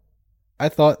 oh, I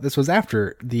thought this was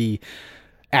after the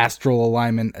astral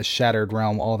alignment, a shattered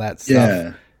realm, all that stuff.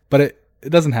 Yeah. But it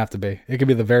doesn't have to be. It could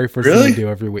be the very first thing you do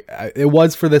every week. It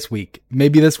was for this week.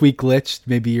 Maybe this week glitched.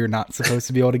 Maybe you're not supposed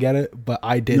to be able to get it, but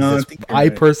I did this. I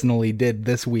personally did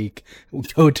this week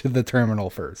go to the terminal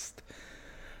first.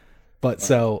 But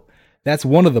so that's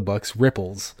one of the books,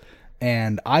 Ripples.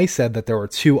 And I said that there were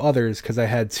 2 others because I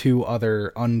had 2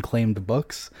 other unclaimed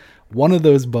books. One of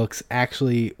those books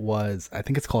actually was, I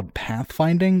think it's called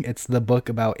Pathfinding. It's the book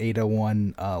about Ada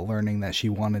 1 learning that she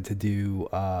wanted to do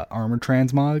armor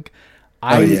transmog.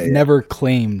 I never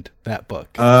claimed that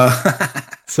book.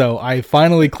 So I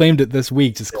finally claimed it this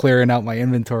week, just clearing out my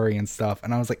inventory and stuff.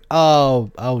 And I was like,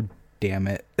 oh, damn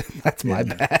it. That's my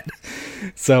bad.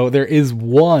 So there is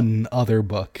one other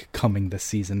book coming this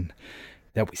season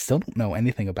that we still don't know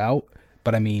anything about.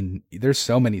 But I mean, there's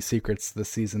so many secrets this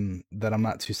season that I'm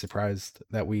not too surprised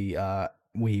that we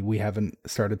haven't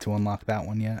started to unlock that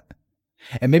one yet.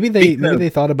 And maybe they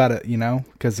thought about it,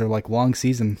 because they're like, long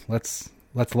season. Let's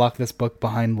lock this book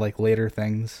behind like later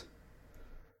things.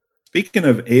 Speaking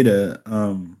of Ada,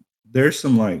 there's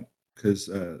some because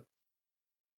I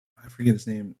forget his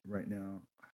name right now.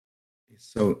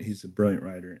 He's a brilliant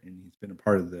writer and he's been a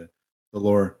part of the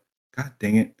lore. God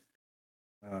dang it.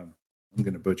 I'm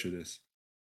going to butcher this.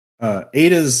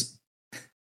 Ada's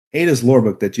lore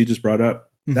book that you just brought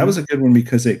up, that was a good one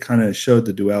because it kind of showed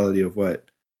the duality of what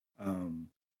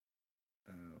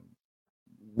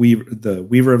the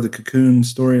Weaver of the Cocoon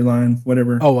storyline,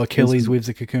 whatever. Oh, Achilles weaves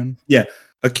a cocoon? Yeah.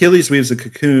 Achilles weaves a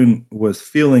cocoon was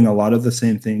feeling a lot of the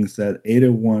same things that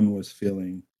Ada 1 was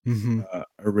feeling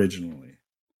originally.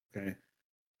 Okay.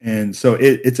 And so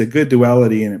it's a good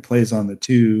duality and it plays on the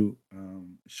 2,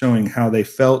 showing how they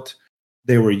felt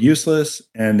they were useless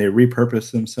and they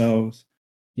repurposed themselves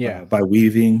by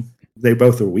weaving. They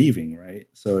both are weaving, right?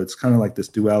 So it's kind of like this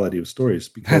duality of stories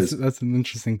because that's an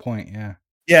interesting point. Yeah.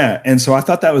 Yeah. And so I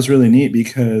thought that was really neat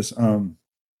because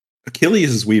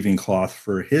Achilles is weaving cloth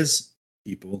for his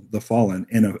people, the Fallen,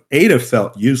 and Ada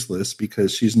felt useless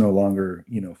because she's no longer,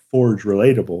 forge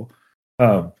relatable.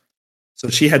 So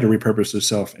she had to repurpose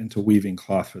herself into weaving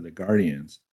cloth for the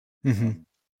Guardians.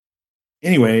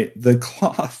 Anyway, the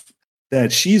cloth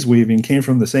that she's weaving came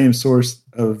from the same source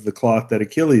of the cloth that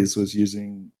Achilles was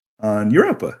using on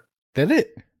Europa. Did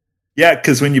it? Yeah,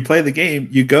 because when you play the game,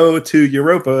 you go to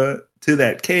Europa, to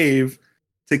that cave,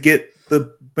 to get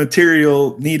the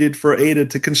material needed for Ada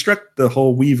to construct the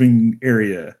whole weaving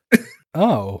area.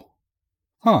 Oh.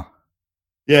 Huh.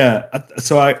 Yeah,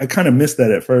 so I kind of missed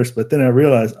that at first, but then I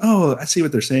realized, I see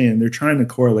what they're saying. They're trying to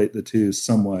correlate the 2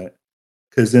 somewhat.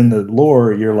 Because in the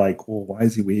lore, you're like, well, why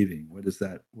is he weaving? What does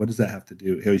that have to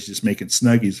do? He's just making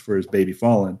snuggies for his baby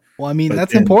Fallen. Well, I mean,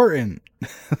 that's important.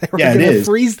 They were going to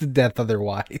freeze to death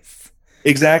otherwise.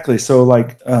 Exactly. So,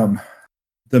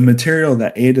 the material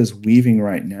that Ada's weaving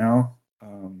right now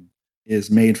is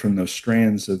made from those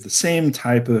strands of the same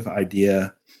type of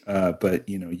idea, but,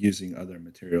 using other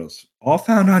materials. All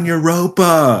found on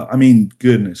Europa. I mean,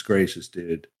 goodness gracious,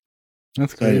 dude.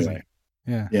 That's crazy. Anyway,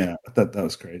 yeah. I thought that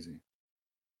was crazy.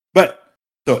 But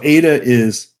so Ada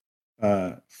is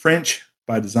French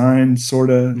by design,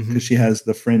 sorta, because she has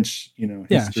the French,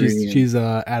 history. Yeah, she's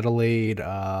Adelaide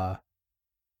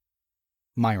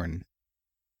Myron.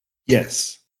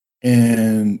 Yes,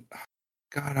 and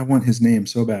God, I want his name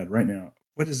so bad right now.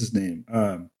 What is his name?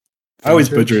 I always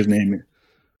butcher his name.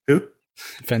 Who?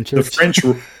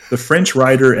 Fenchurch? The French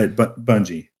writer at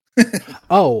Bungie.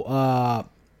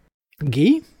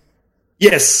 Guy?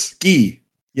 Yes, Guy.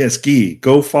 Yes, Guy.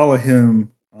 Go follow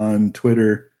him on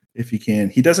Twitter if you can.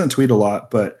 He doesn't tweet a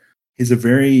lot, but he's a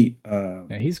very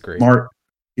he's great. Smart.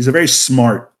 He's a very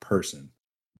smart person.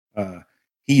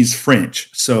 He's French,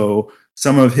 so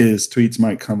some of his tweets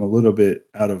might come a little bit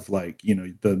out of like, you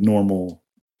know, the normal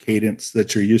cadence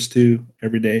that you're used to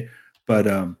every day. But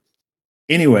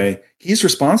anyway, he's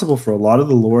responsible for a lot of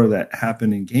the lore that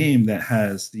happened in game that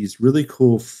has these really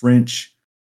cool French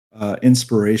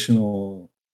inspirational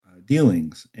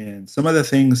dealings. And some of the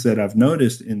things that I've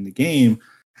noticed in the game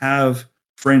have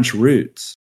French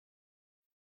roots.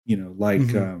 You know,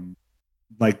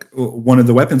 like one of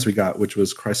the weapons we got, which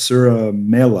was Chrysura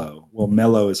Melo. Well,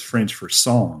 Melo is French for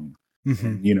song.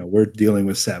 And, you know, we're dealing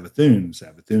with Savathun's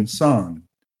song.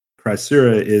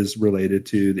 Chrysura is related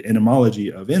to the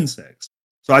etymology of insects.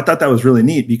 So I thought that was really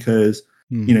neat because,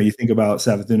 you know, you think about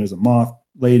Savathun as a moth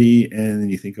lady, and then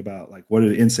you think about like, what do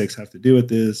the insects have to do with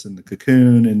this, and the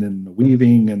cocoon, and then the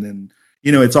weaving, and then,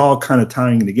 you know, it's all kind of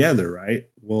tying together, right?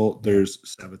 Well, there's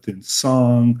Savathun's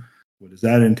song. What does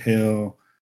that entail?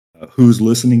 Who's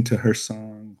listening to her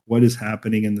song? What is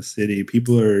happening in the city?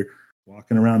 People are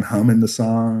walking around humming the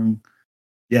song.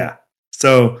 Yeah.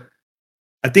 So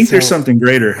I think there's something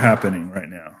greater happening right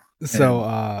now. So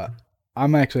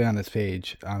I'm actually on this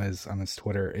page on his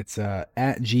Twitter. It's at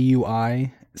GUICOLOMB.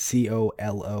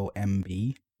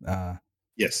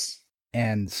 Yes.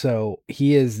 And so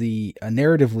he is the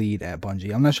narrative lead at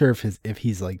Bungie. I'm not sure if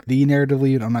he's like the narrative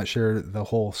lead. I'm not sure the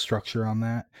whole structure on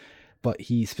that. But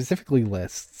he specifically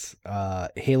lists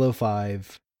Halo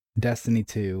 5, Destiny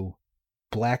 2,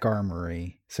 Black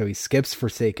Armory. So he skips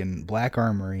Forsaken, Black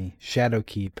Armory,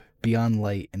 Shadowkeep, Beyond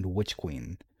Light, and Witch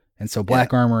Queen. And so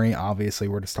Black Armory, obviously,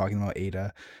 we're just talking about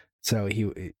Ada. So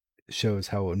it shows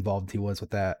how involved he was with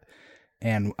that.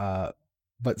 And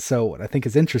but so what I think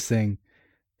is interesting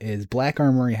is Black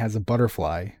Armory has a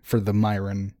butterfly for the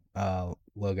Myron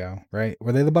logo, right?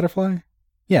 Were they the butterfly?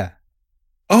 Yeah.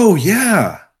 Oh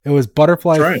yeah. It was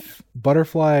butterfly,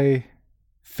 butterfly,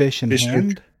 fish, and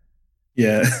hand.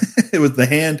 Yeah, it was the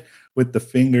hand with the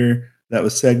finger that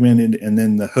was segmented, and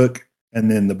then the hook, and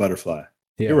then the butterfly.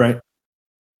 Yeah. You're right.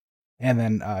 And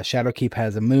then Shadowkeep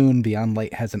has a moon. Beyond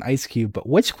Light has an ice cube, but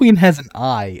Witch Queen has an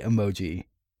eye emoji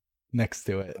next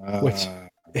to it, which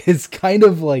is kind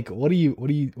of like, what are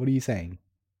you saying?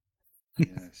 Yeah,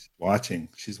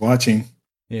 she's watching.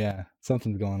 Yeah,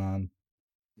 something's going on.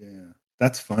 Yeah,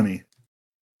 that's funny.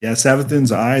 Yeah,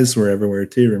 Savathun's eyes were everywhere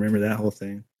too. Remember that whole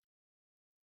thing?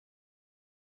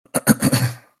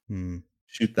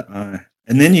 Shoot the eye,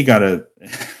 and then you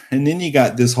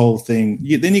got this whole thing.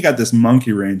 Then you got this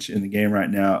monkey wrench in the game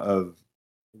right now of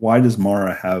why does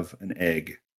Mara have an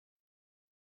egg?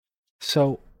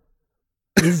 So,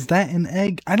 is that an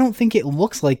egg? I don't think it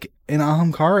looks like an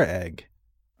Ahamkara egg.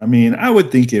 I mean, I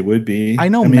would think it would be. I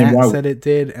know Matt said it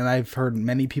did, and I've heard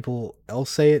many people else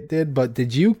say it did. But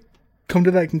did you come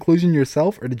to that conclusion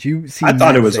yourself, or did you see? I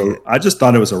just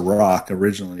thought it was a rock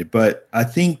originally, but I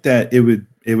think that it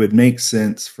would make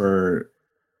sense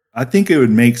I think it would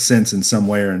make sense in some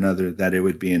way or another that it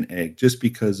would be an egg, just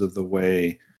because of the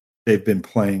way they've been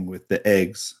playing with the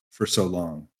eggs for so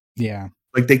long. Yeah,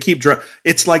 like they keep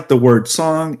it's like the word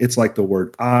song, it's like the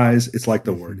word eyes, it's like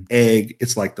the word egg,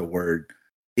 it's like the word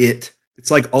It's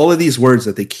like all of these words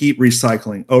that they keep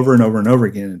recycling over and over and over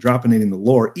again and dropping it in the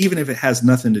lore, even if it has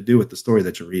nothing to do with the story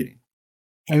that you're reading.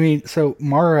 I mean, so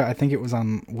Mara, I think it was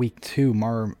on week 2,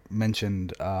 Mara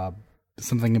mentioned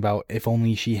something about if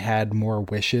only she had more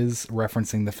wishes,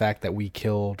 referencing the fact that we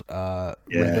killed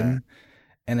Ribbon.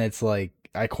 And it's like,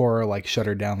 Ikora like shut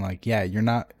her down, like, yeah, you're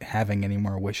not having any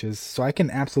more wishes. So I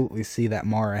can absolutely see that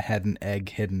Mara had an egg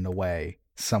hidden away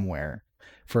somewhere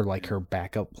for like her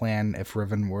backup plan if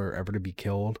Riven were ever to be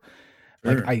killed.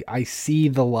 Sure. Like I see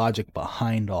the logic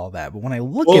behind all that, but when I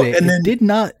look at it, it did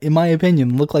not, in my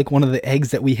opinion, look like one of the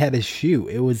eggs that we had as shoe.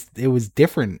 It was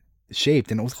different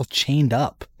shaped, and it was all chained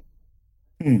up.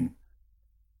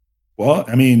 Well,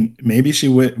 I mean,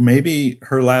 maybe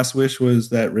her last wish was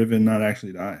that Riven not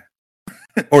actually die,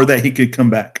 or that he could come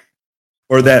back,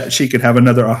 or that she could have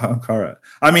another Ahamkara.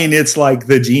 I mean, it's like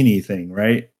the genie thing,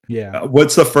 right? Yeah.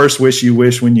 What's the first wish you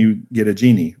wish when you get a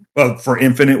genie? Well, for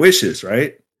infinite wishes,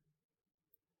 right?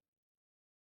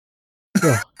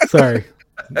 Oh, sorry.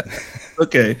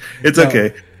 Okay. It's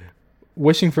okay.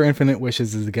 Wishing for infinite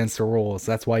wishes is against the rules.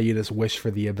 That's why you just wish for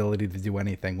the ability to do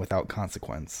anything without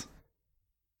consequence.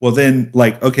 Well, then,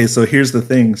 like, okay, so here's the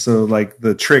thing. So, like,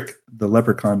 the trick the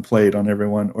leprechaun played on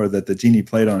everyone, or that the genie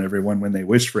played on everyone when they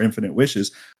wished for infinite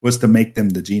wishes, was to make them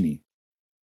the genie.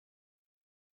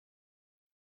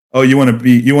 Oh, you want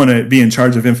to be in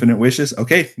charge of infinite wishes?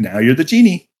 Okay, now you're the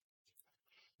genie.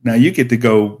 Now you get to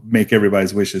go make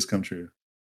everybody's wishes come true.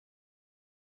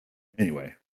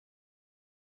 Anyway,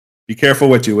 Be careful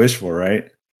what you wish for, right?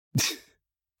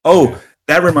 Oh,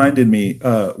 that reminded me.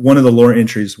 One of the lore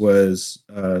entries was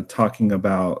talking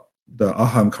about the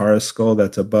Ahamkara skull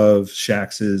that's above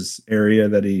Shax's area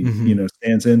that he,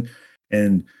 stands in.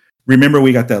 And remember,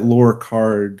 we got that lore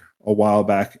card a while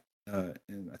back.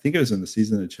 And I think it was in the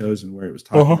Season of Chosen where it was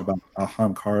talking about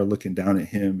Ahamkara looking down at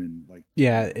him and like.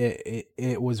 Yeah,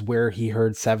 it was where he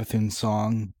heard Savathun's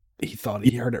song. He thought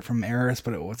he heard it from Eris,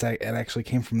 but it actually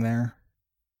came from there.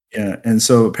 Yeah, and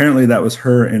so apparently that was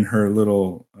her in her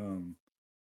little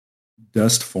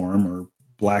dust form or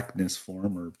blackness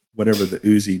form or whatever the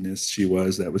ooziness she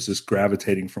was that was just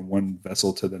gravitating from one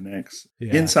vessel to the next.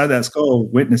 Yeah. Inside that skull,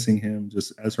 witnessing him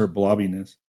just as her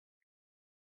blobbiness.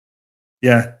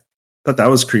 Yeah, thought that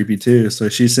was creepy too. So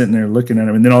she's sitting there looking at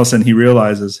him, and then all of a sudden he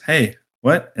realizes, hey,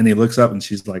 what? And he looks up and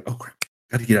she's like, oh, crap,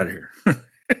 got to get out of here.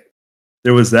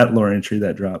 There was that lore entry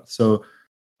that dropped. So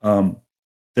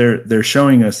they're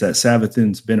showing us that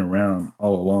Savathun's been around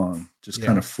all along, just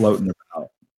kind of floating about,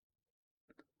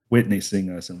 witnessing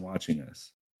us and watching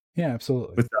us. Yeah,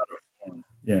 absolutely. Without a form.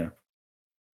 Yeah.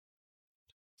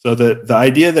 So the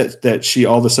idea that she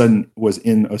all of a sudden was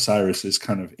in Osiris is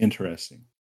kind of interesting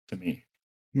to me.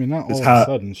 I mean, not all of a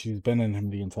sudden. She's been in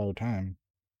him the entire time.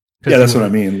 Yeah, that's what I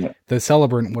mean. The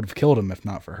Celebrant would have killed him if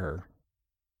not for her.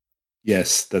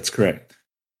 Yes, that's correct.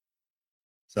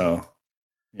 So,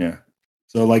 yeah.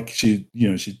 So like she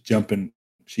jumped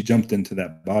into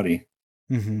that body,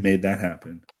 made that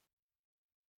happen.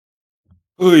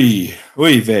 Oy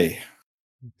vey.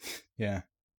 Yeah.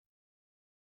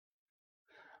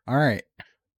 All right.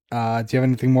 Do you have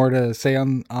anything more to say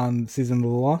on Season of the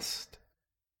Lost?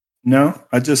 No,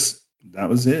 that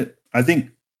was it. I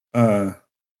think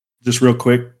just real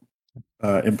quick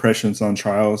impressions on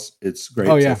Trials. It's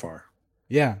great so far.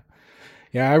 Yeah.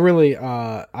 Yeah, I really,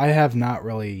 I have not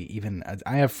really even,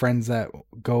 I have friends that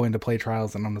go into play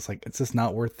Trials and I'm just like, it's just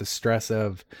not worth the stress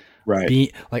of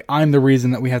I'm the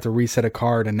reason that we have to reset a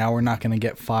card and now we're not going to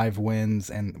get 5 wins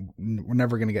and we're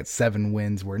never going to get 7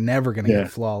 wins. We're never going to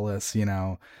get flawless,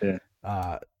 Yeah.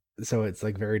 So it's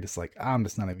like very just like, I'm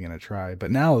just not even going to try. But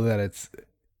now that it's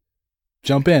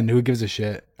jump in, who gives a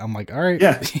shit? I'm like, all right.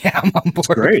 Yeah, I'm on board. It's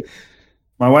great.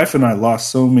 My wife and I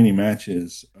lost so many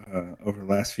matches over the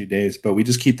last few days, but we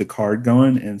just keep the card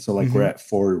going. And so we're at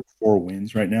four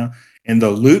wins right now. And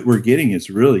the loot we're getting is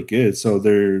really good. So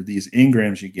there are these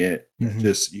engrams you get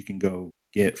that you can go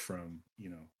get from,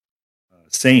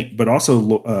 Saint, but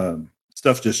also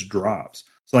stuff just drops.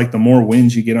 So like the more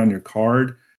wins you get on your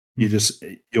card,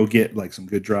 you'll get like some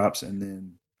good drops. And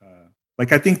then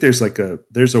I think there's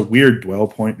a weird dwell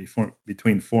point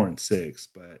between 4 and 6,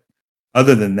 but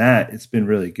other than that, it's been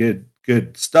really good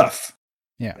stuff.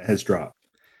 Yeah, that has dropped.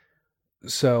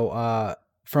 So,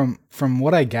 from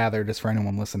what I gather, just for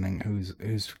anyone listening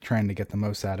who's trying to get the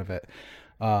most out of it,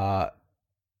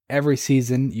 every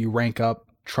season you rank up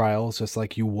Trials just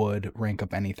like you would rank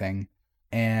up anything,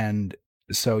 and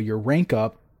so your rank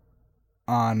up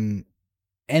on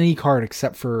any card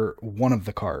except for one of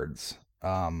the cards,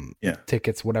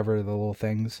 tickets, whatever the little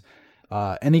things,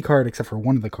 any card except for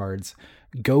one of the cards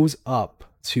goes up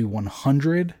to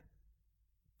 100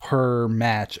 per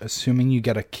match, assuming you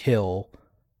get a kill,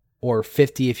 or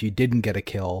 50 if you didn't get a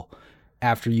kill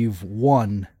after you've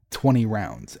won 20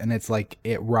 rounds. And it's like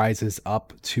it rises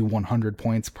up to 100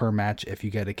 points per match if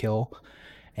you get a kill.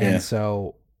 And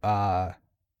so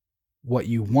what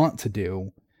you want to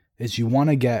do is you want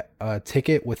to get a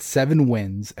ticket with 7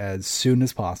 wins as soon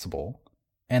as possible,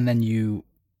 and then you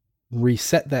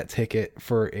reset that ticket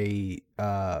for a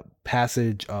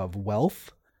passage of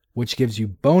wealth, which gives you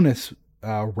bonus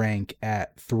rank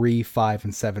at 3, 5,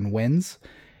 and 7 wins,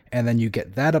 and then you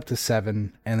get that up to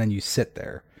 7, and then you sit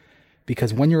there.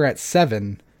 Because when you're at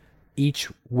 7, each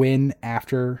win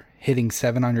after hitting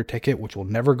 7 on your ticket, which will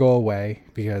never go away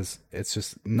because it's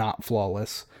just not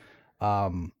flawless,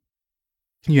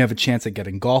 you have a chance at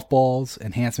getting golf balls,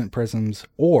 enhancement prisms,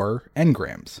 or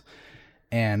engrams.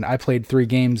 And I played 3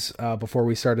 games before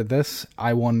we started this.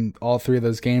 I won all 3 of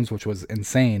those games, which was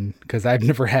insane because I've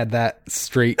never had that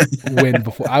straight win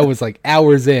before. I was like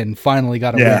hours in, finally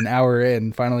got a win, hour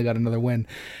in, finally got another win.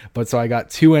 But so I got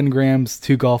 2 engrams,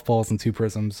 2 golf balls, and 2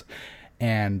 prisms.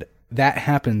 And that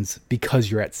happens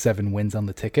because you're at 7 wins on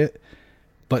the ticket.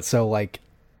 But so like,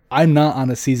 I'm not on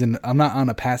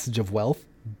a passage of wealth,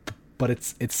 but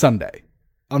it's Sunday.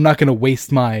 I'm not going to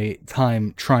waste my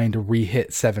time trying to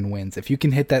re-hit 7 wins. If you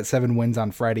can hit that 7 wins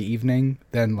on Friday evening,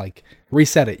 then like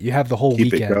reset it. You have the whole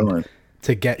weekend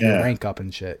to get your rank up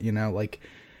and shit, like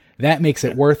that makes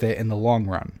it worth it in the long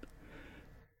run.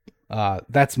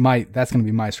 That's going to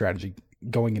be my strategy.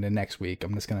 going into next week.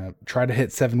 I'm just gonna try to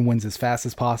hit 7 wins as fast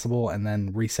as possible, and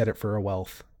then reset it for a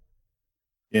wealth.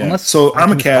 Yeah. Unless so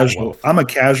I'm a casual. I'm a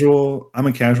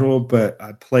casual, but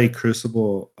I play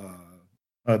Crucible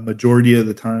a majority of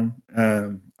the time.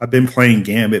 I've been playing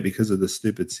Gambit because of the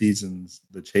stupid seasons,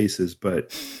 the chases,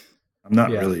 but I'm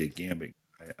not really a Gambit.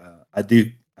 I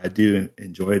do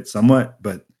enjoy it somewhat,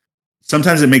 but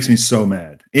sometimes it makes me so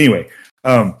mad. Anyway,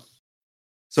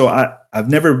 so I've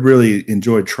never really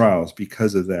enjoyed Trials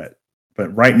because of that.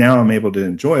 But right now I'm able to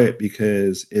enjoy it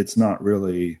because it's not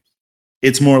really,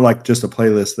 it's more like just a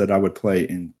playlist that I would play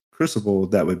in Crucible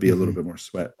that would be a little bit more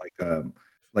sweat,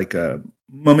 like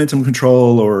momentum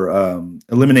control or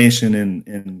elimination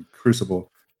in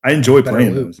Crucible. I enjoy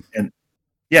playing those. And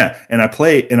yeah, and I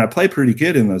play pretty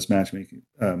good in those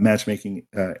matchmaking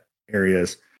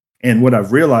areas. And what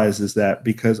I've realized is that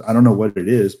because I don't know what it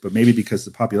is, but maybe because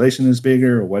the population is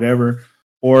bigger or whatever,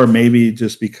 or maybe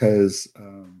just because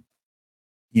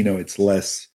it's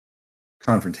less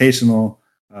confrontational.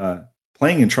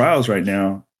 Playing in Trials right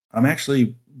now, I'm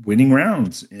actually winning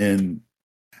rounds and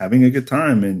having a good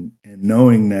time, and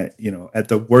knowing that at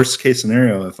the worst case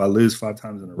scenario, if I lose 5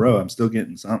 times in a row, I'm still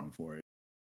getting something for it.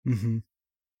 Mm-hmm.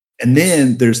 And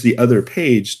then there's the other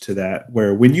page to that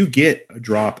where when you get a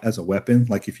drop as a weapon,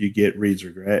 like if you get Reed's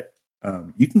Regret,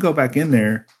 you can go back in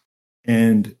there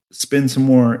and spend some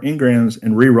more engrams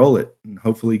and re-roll it and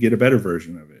hopefully get a better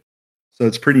version of it. So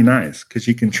it's pretty nice because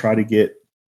you can try to get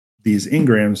these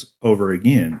engrams over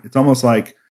again. It's almost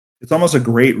a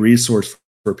great resource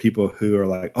for people who are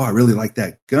like, oh, I really like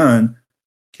that gun.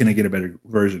 Can I get a better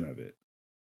version of it?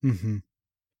 Mm-hmm.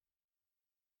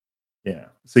 Yeah.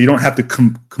 So you don't have to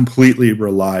completely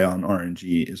rely on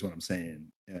RNG is what I'm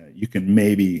saying. You can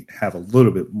maybe have a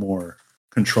little bit more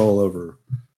control over,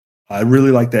 I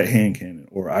really like that hand cannon,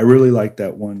 or I really like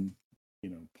that one,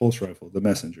 pulse rifle, the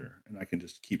messenger, and I can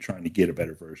just keep trying to get a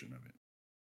better version of it.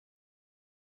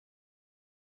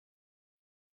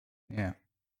 Yeah.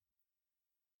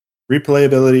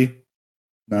 Replayability.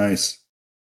 Nice.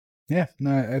 Yeah.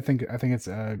 No, I think it's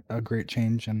a great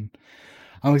change, and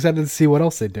I'm excited to see what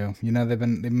else they do. They've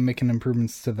been making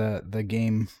improvements to the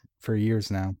game for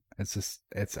years now.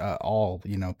 It's all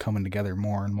coming together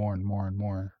more and more and more and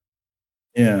more.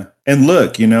 Yeah, and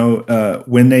look,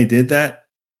 when they did that,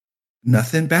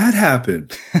 nothing bad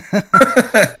happened.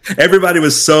 Everybody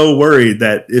was so worried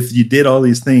that if you did all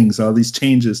these things, all these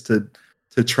changes to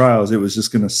Trials, it was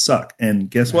just going to suck. And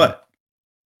guess what?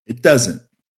 It doesn't.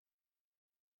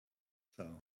 So,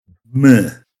 meh.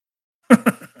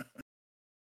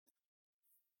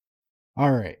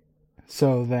 All right.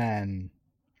 So then,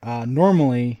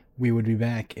 normally we would be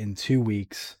back in 2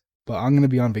 weeks, but I'm going to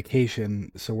be on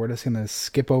vacation. So we're just going to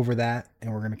skip over that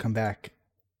and we're going to come back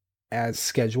as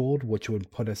scheduled, which would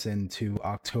put us into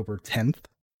October 10th.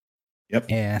 Yep.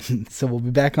 And so we'll be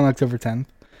back on October 10th.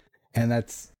 And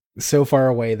that's so far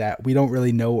away that we don't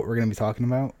really know what we're going to be talking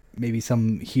about. Maybe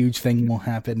some huge thing will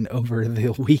happen over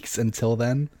the weeks until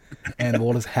then. And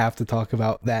we'll just have to talk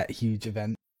about that huge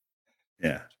event.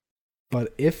 Yeah.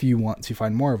 But if you want to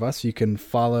find more of us, you can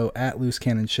follow at Loose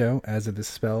Cannon Show, as it is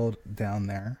spelled down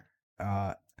there,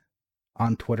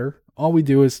 on Twitter. All we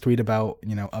do is tweet about,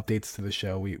 updates to the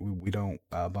show. We don't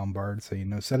bombard. So,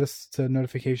 set us to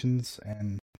notifications.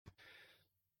 And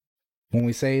when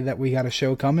we say that we got a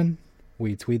show coming,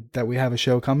 we tweet that we have a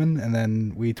show coming. And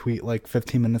then we tweet like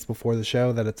 15 minutes before the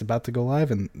show that it's about to go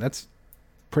live. And that's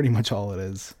pretty much all it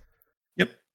is.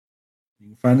 Yep. You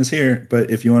can find us here. But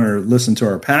if you want to listen to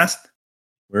our past,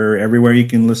 we're everywhere you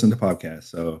can listen to podcasts.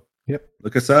 So yep,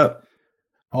 look us up.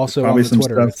 Also on the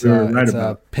Twitter, it's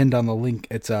pinned on the link.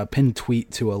 It's a pinned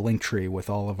tweet to a link tree with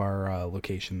all of our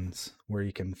locations where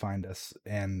you can find us.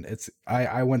 And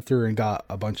I went through and got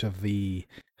a bunch of the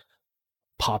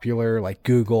popular, like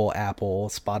Google, Apple,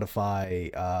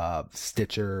 Spotify,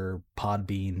 Stitcher,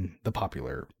 Podbean, the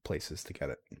popular places to get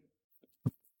it.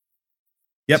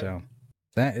 Yep. So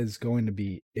that is going to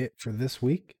be it for this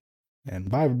week. And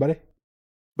bye, everybody.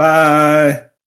 Bye.